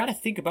is you got to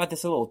think about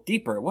this a little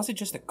deeper. It wasn't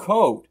just a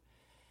code.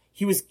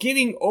 He was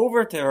giving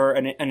over to her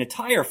an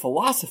entire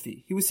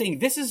philosophy. He was saying,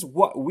 this is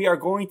what we are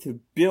going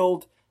to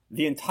build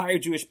the entire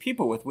Jewish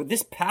people with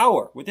this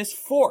power, with this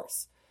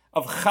force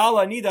of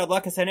Chala, Nida,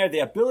 Hadlakas, Haner, the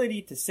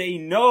ability to say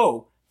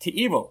no to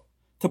evil,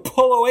 to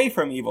pull away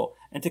from evil,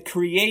 and to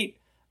create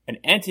an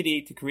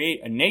entity, to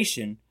create a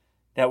nation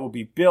that will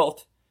be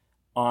built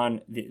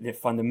on the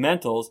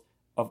fundamentals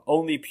of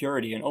only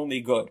purity and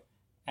only good.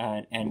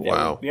 And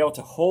wow. Will be able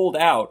to hold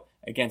out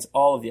against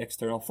all of the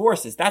external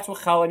forces. That's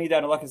what Chala, Nida,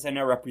 and Hadlakas,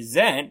 Haner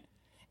represent,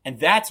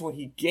 and that's what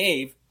he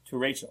gave to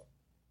Rachel.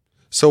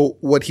 So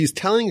what he's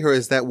telling her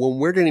is that when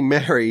we're getting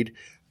married,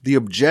 the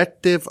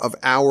objective of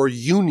our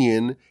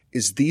union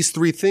is these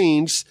 3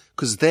 things,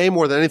 because they,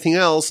 more than anything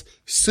else,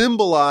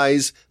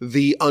 symbolize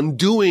the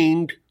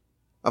undoing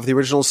of the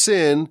original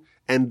sin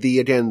and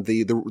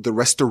the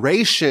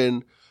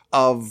restoration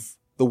of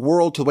the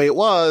world to the way it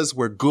was,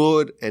 where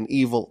good and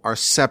evil are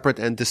separate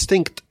and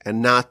distinct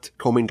and not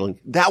commingling.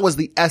 That was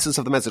the essence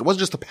of the message. It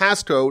wasn't just a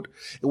passcode,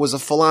 it was a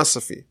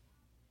philosophy.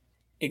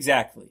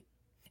 Exactly.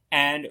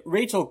 And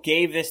Rachel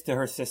gave this to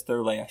her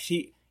sister Leah.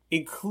 She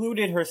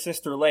included her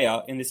sister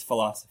Leah in this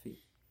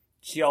philosophy.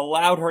 She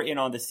allowed her in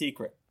on the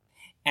secret.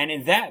 And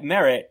in that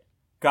merit,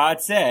 God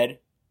said,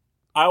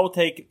 I will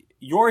take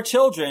your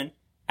children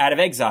out of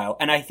exile.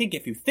 And I think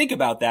if you think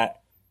about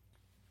that,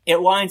 it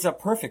lines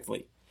up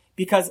perfectly.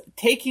 Because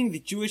taking the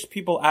Jewish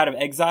people out of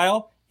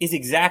exile is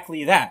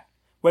exactly that.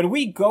 When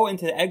we go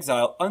into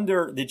exile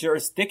under the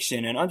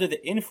jurisdiction and under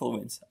the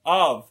influence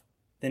of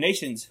the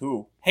nations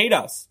who hate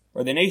us,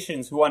 or the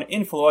nations who want to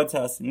influence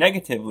us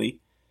negatively,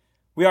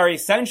 we are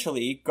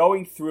essentially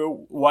going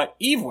through what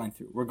Eve went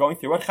through. We're going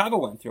through what Chava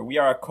went through. We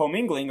are a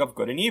commingling of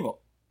good and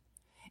evil.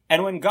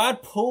 And when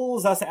God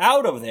pulls us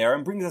out of there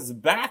and brings us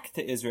back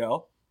to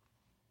Israel,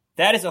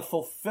 that is a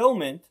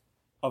fulfillment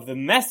of the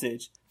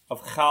message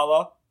of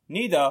Chala,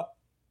 Nida,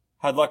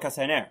 Hadlakas,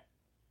 Haner.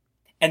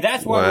 And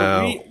that's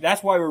why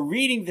that's why we're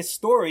reading this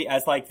story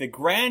as like the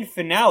grand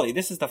finale.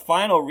 This is the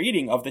final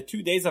reading of the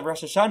 2 days of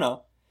Rosh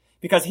Hashanah.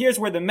 Because here's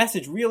where the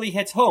message really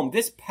hits home.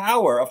 This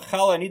power of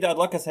Chala, Nida,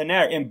 Hadlakas,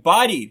 Haner,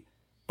 embodied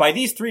by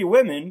these 3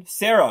 women,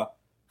 Sarah,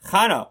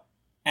 Hannah,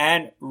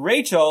 and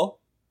Rachel,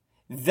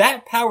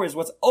 that power is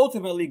what's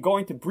ultimately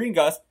going to bring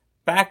us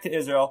back to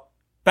Israel,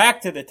 back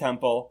to the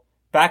temple,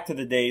 back to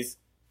the days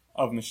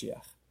of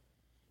Mashiach.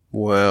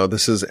 Wow,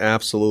 this is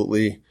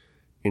absolutely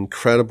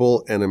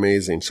incredible and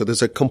amazing. So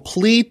there's a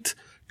complete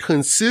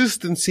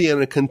consistency and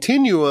a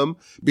continuum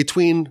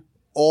between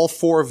all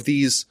 4 of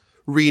these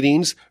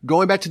readings,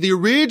 going back to the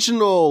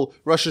original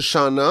Rosh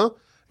Hashanah.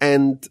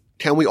 And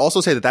can we also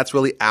say that that's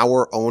really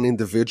our own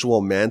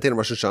individual mandate in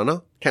Rosh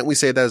Hashanah? Can't we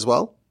say that as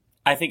well?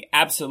 I think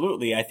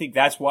absolutely. I think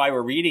that's why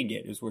we're reading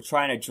it, is we're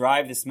trying to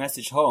drive this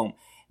message home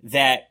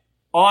that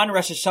on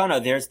Rosh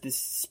Hashanah, there's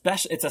this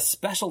it's a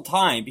special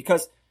time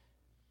because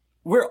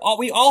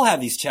we all have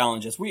these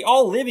challenges. we're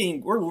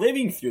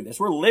living through this.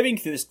 We're living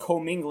through this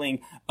commingling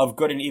of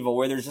good and evil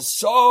where there's just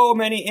so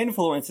many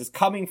influences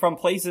coming from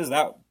places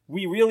that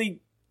we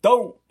really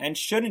don't and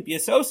shouldn't be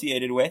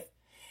associated with.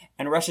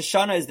 And Rosh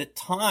Hashanah is the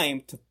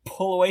time to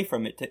pull away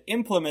from it, to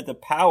implement the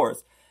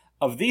powers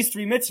of these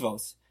three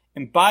mitzvos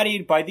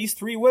embodied by these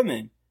three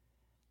women.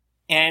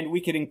 And we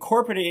could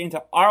incorporate it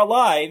into our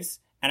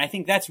lives. And I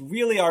think that's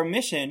really our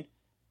mission.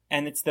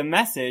 And it's the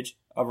message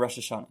of Rosh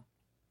Hashanah.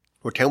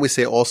 Or can we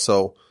say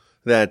also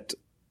that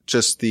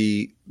just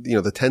the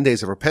 10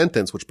 days of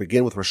repentance, which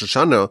begin with Rosh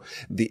Hashanah,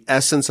 the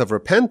essence of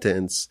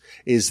repentance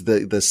is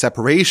the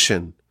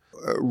separation,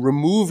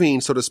 removing,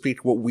 so to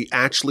speak, what we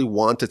actually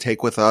want to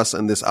take with us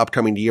in this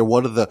upcoming year.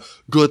 What are the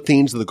good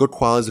things, the good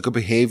qualities, the good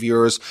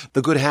behaviors,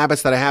 the good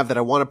habits that I have that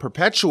I want to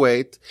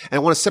perpetuate? And I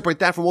want to separate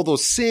that from all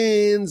those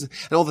sins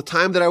and all the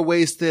time that I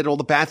wasted, all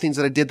the bad things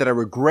that I did that I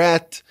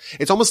regret.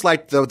 It's almost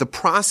like the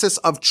process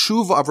of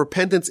tshuva, of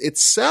repentance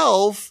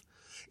itself,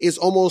 is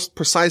almost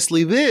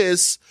precisely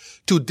this,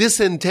 to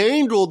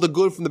disentangle the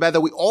good from the bad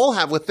that we all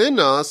have within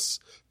us,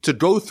 to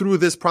go through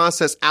this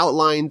process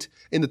outlined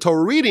in the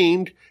Torah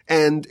reading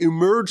and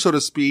emerge, so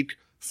to speak,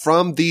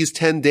 from these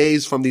 10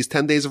 days, from these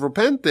 10 days of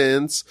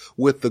repentance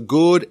with the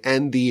good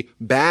and the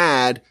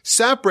bad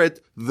separate.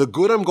 The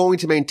good I'm going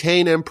to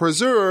maintain and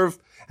preserve,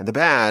 and the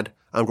bad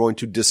I'm going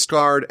to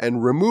discard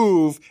and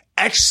remove,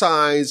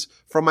 excise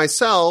from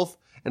myself,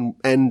 and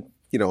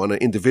on an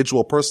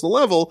individual personal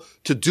level,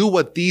 to do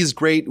what these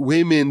great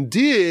women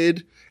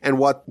did and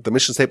what the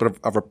mission statement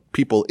of our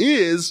people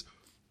is,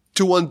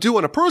 to undo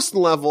on a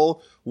personal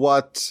level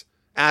what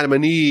Adam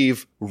and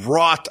Eve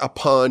wrought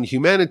upon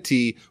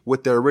humanity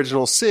with their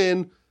original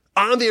sin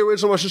on the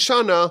original Rosh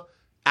Hashanah.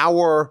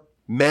 Our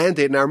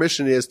mandate and our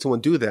mission is to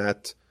undo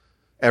that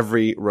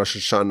every Rosh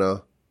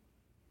Hashanah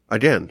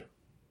again.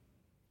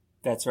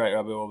 That's right,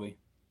 Rabbi Wolbe.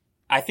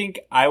 I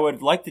think I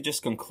would like to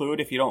just conclude,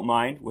 if you don't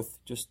mind, with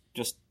just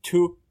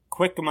two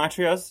quick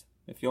gematrias,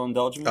 if you'll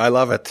indulge me. I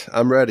love it.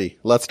 I'm ready.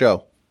 Let's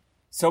go.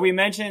 So we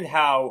mentioned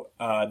how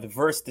the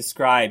verse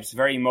describes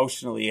very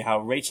emotionally how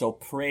Rachel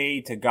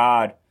prayed to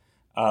God.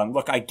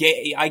 Look, I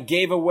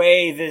gave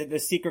away the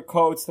secret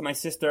codes to my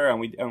sister, and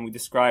we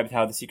described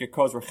how the secret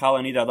codes were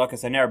Chala Nida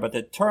Adlakas Haner. But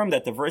the term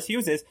that the verse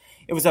uses,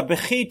 it was a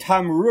bechi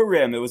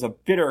tamrurim. It was a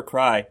bitter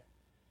cry,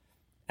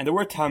 and the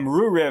word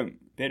tamrurim,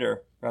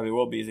 bitter, Rabbi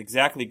Wolbe, is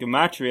exactly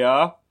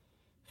gematria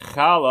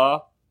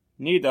Chala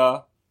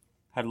Nida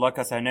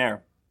Adlakas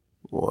Haner.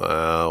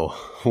 Wow.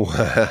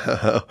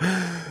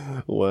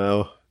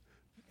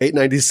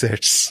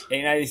 896.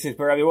 896.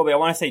 But Rabbi Wolbe, I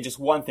want to say just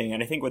one thing,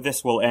 and I think with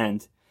this we'll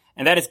end.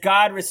 And that is,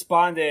 God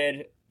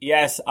responded,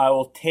 yes, I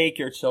will take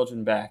your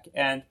children back.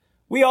 And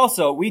we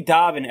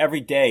daven every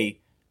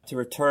day to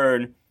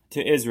return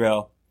to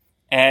Israel.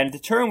 And the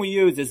term we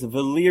use is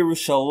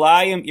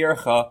V'lirushalayim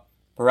ircha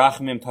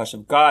barachmim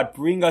tashav. God,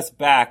 bring us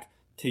back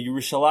to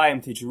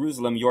Yerushalayim, to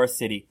Jerusalem, your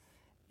city.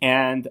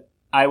 And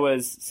I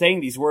was saying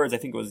these words, I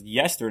think it was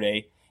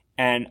yesterday,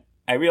 and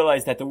I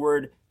realized that the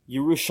word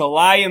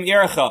Yerushalayim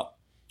ircha,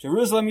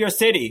 Jerusalem, your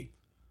city,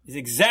 is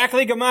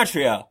exactly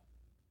gematria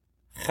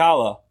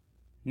Chala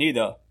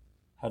Nida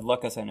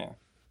Hadlakas Haner.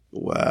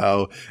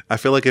 Wow. I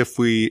feel like if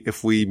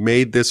we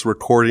made this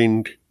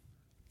recording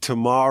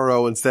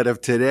tomorrow instead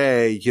of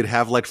today, you'd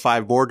have like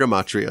 5 more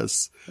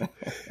gematrias.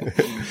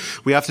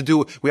 We have to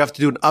do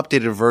an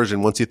updated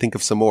version once you think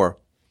of some more.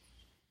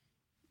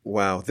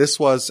 Wow. This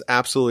was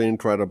absolutely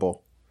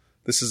incredible.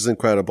 This is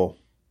incredible.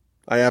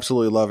 I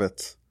absolutely love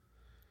it.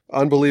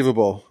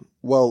 Unbelievable.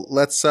 Well,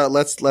 let's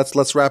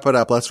wrap it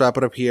up. Let's wrap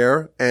it up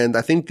here. And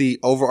I think the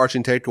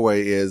overarching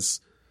takeaway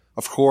is,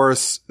 of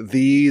course,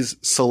 these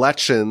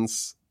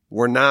selections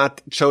were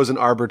not chosen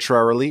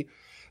arbitrarily.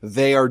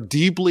 They are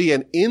deeply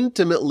and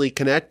intimately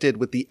connected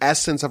with the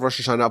essence of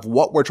Rosh Hashanah, of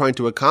what we're trying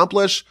to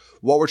accomplish,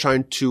 what we're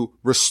trying to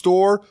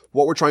restore,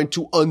 what we're trying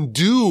to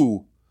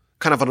undo,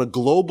 kind of on a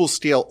global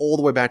scale all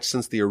the way back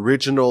since the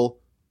original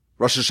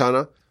Rosh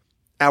Hashanah.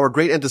 Our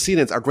great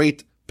antecedents, our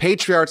great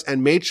patriarchs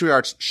and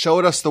matriarchs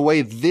showed us the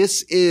way.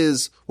 This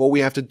is what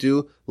we have to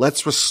do.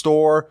 Let's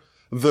restore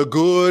the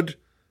good.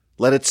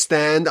 Let it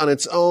stand on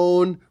its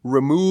own,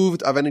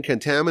 removed of any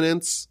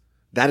contaminants.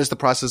 That is the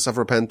process of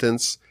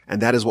repentance,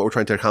 and that is what we're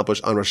trying to accomplish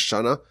on Rosh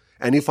Hashanah.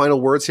 Any final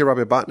words here,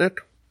 Rabbi Botnick?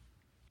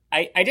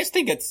 I just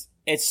think it's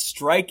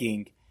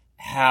striking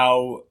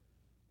how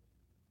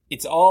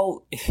it's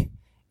all,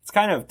 it's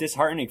kind of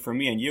disheartening for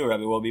me and you,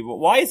 Rabbi Wolbe, but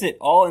why is it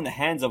all in the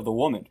hands of the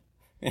woman?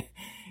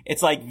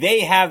 It's like they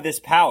have this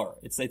power.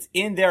 It's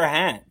in their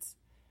hands.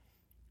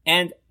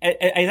 And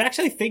I was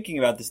actually thinking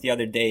about this the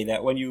other day,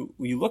 that when you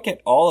look at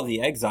all of the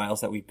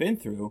exiles that we've been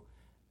through,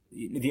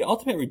 the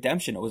ultimate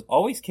redemption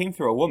always came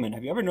through a woman.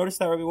 Have you ever noticed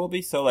that, Rabbi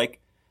Wolbe? So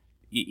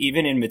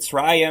even in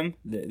Mitzrayim,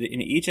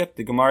 in Egypt,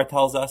 the Gemara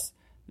tells us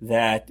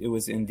that it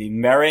was in the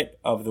merit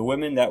of the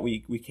women that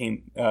we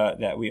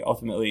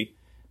ultimately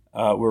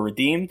were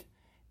redeemed.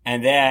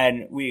 And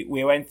then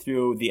we went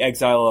through the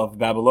exile of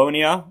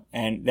Babylonia,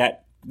 and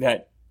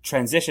that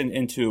transitioned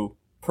into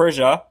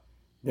Persia,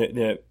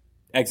 the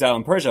exile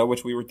in Persia,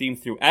 which we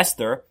redeemed through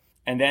Esther,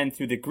 and then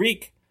through the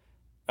Greek,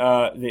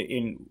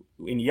 in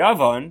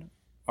Yavon,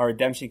 our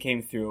redemption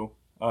came through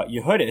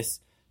Yehudis.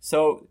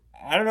 So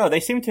I don't know; they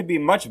seem to be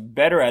much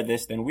better at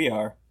this than we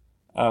are.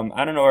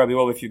 I don't know, Rabbi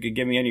Wolbe, if you could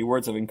give me any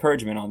words of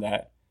encouragement on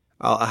that.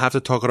 I'll have to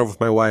talk it over with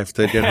my wife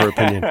to get her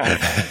opinion.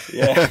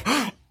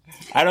 Yeah.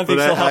 I don't think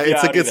she'll help you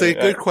out It's a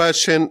either. good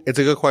question. It's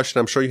a good question.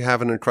 I'm sure you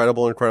have an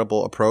incredible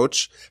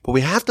approach, but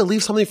we have to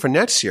leave something for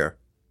next year.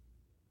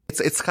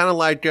 It's kind of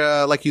like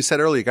you said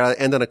earlier, you got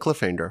to end on a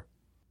cliffhanger.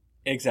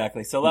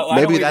 Exactly. So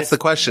maybe that's the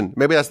question.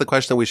 Maybe that's the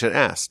question we should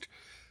ask.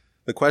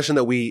 The question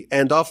that we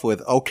end off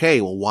with,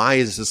 okay, well, why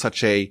is this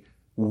such a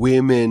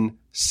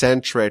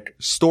women-centric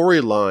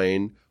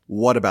storyline?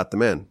 What about the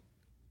men?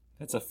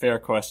 That's a fair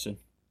question.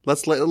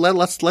 Let's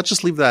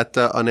just leave that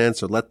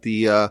unanswered. Let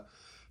the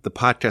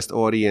podcast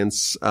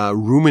audience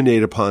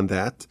ruminate upon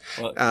that.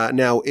 Well,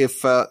 now,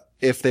 if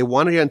they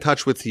want to get in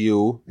touch with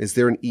you, is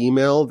there an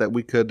email that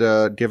we could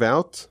give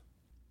out?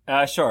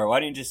 Sure. Why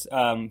don't you just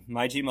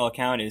my Gmail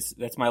account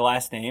that's my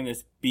last name.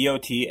 It's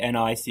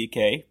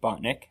Botnick,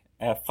 Botnick,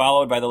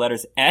 followed by the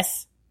letters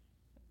S,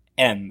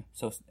 M.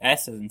 So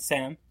S as in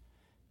Sam,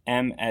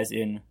 M as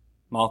in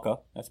Malka.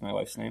 That's my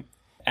wife's name.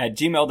 At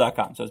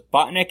gmail.com. So it's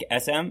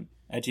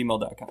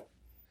botnicksm@gmail.com.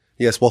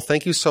 Yes. Well,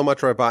 thank you so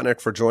much, Rabbi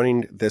Botnick, for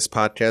joining this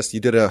podcast. You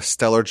did a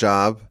stellar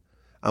job.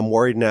 I'm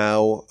worried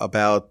now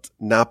about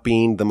not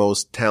being the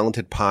most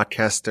talented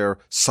podcaster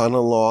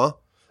son-in-law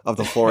of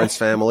the Florence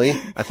family.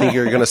 I think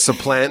you're going to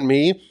supplant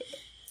me.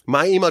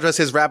 My email address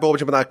is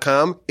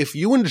rabbiwolbe@gmail.com. If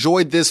you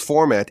enjoyed this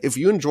format, if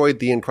you enjoyed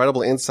the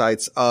incredible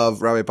insights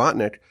of Rabbi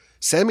Botnick,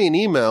 send me an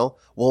email.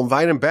 We'll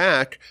invite him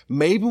back.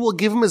 Maybe we'll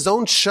give him his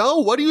own show.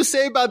 What do you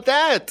say about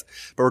that?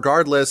 But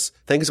regardless,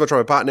 thank you so much,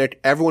 Rabbi Botnick.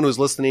 Everyone who's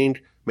listening,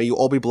 may you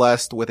all be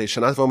blessed with a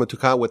Shana Tova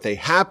Metuka, with a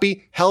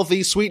happy,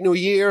 healthy, sweet new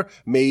year.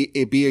 May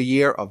it be a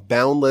year of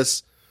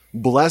boundless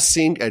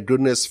blessing and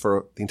goodness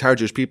for the entire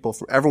Jewish people,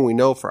 for everyone we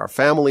know, for our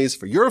families,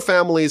 for your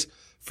families,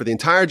 for the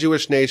entire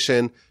Jewish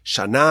nation.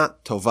 Shana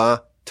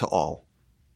Tova to all.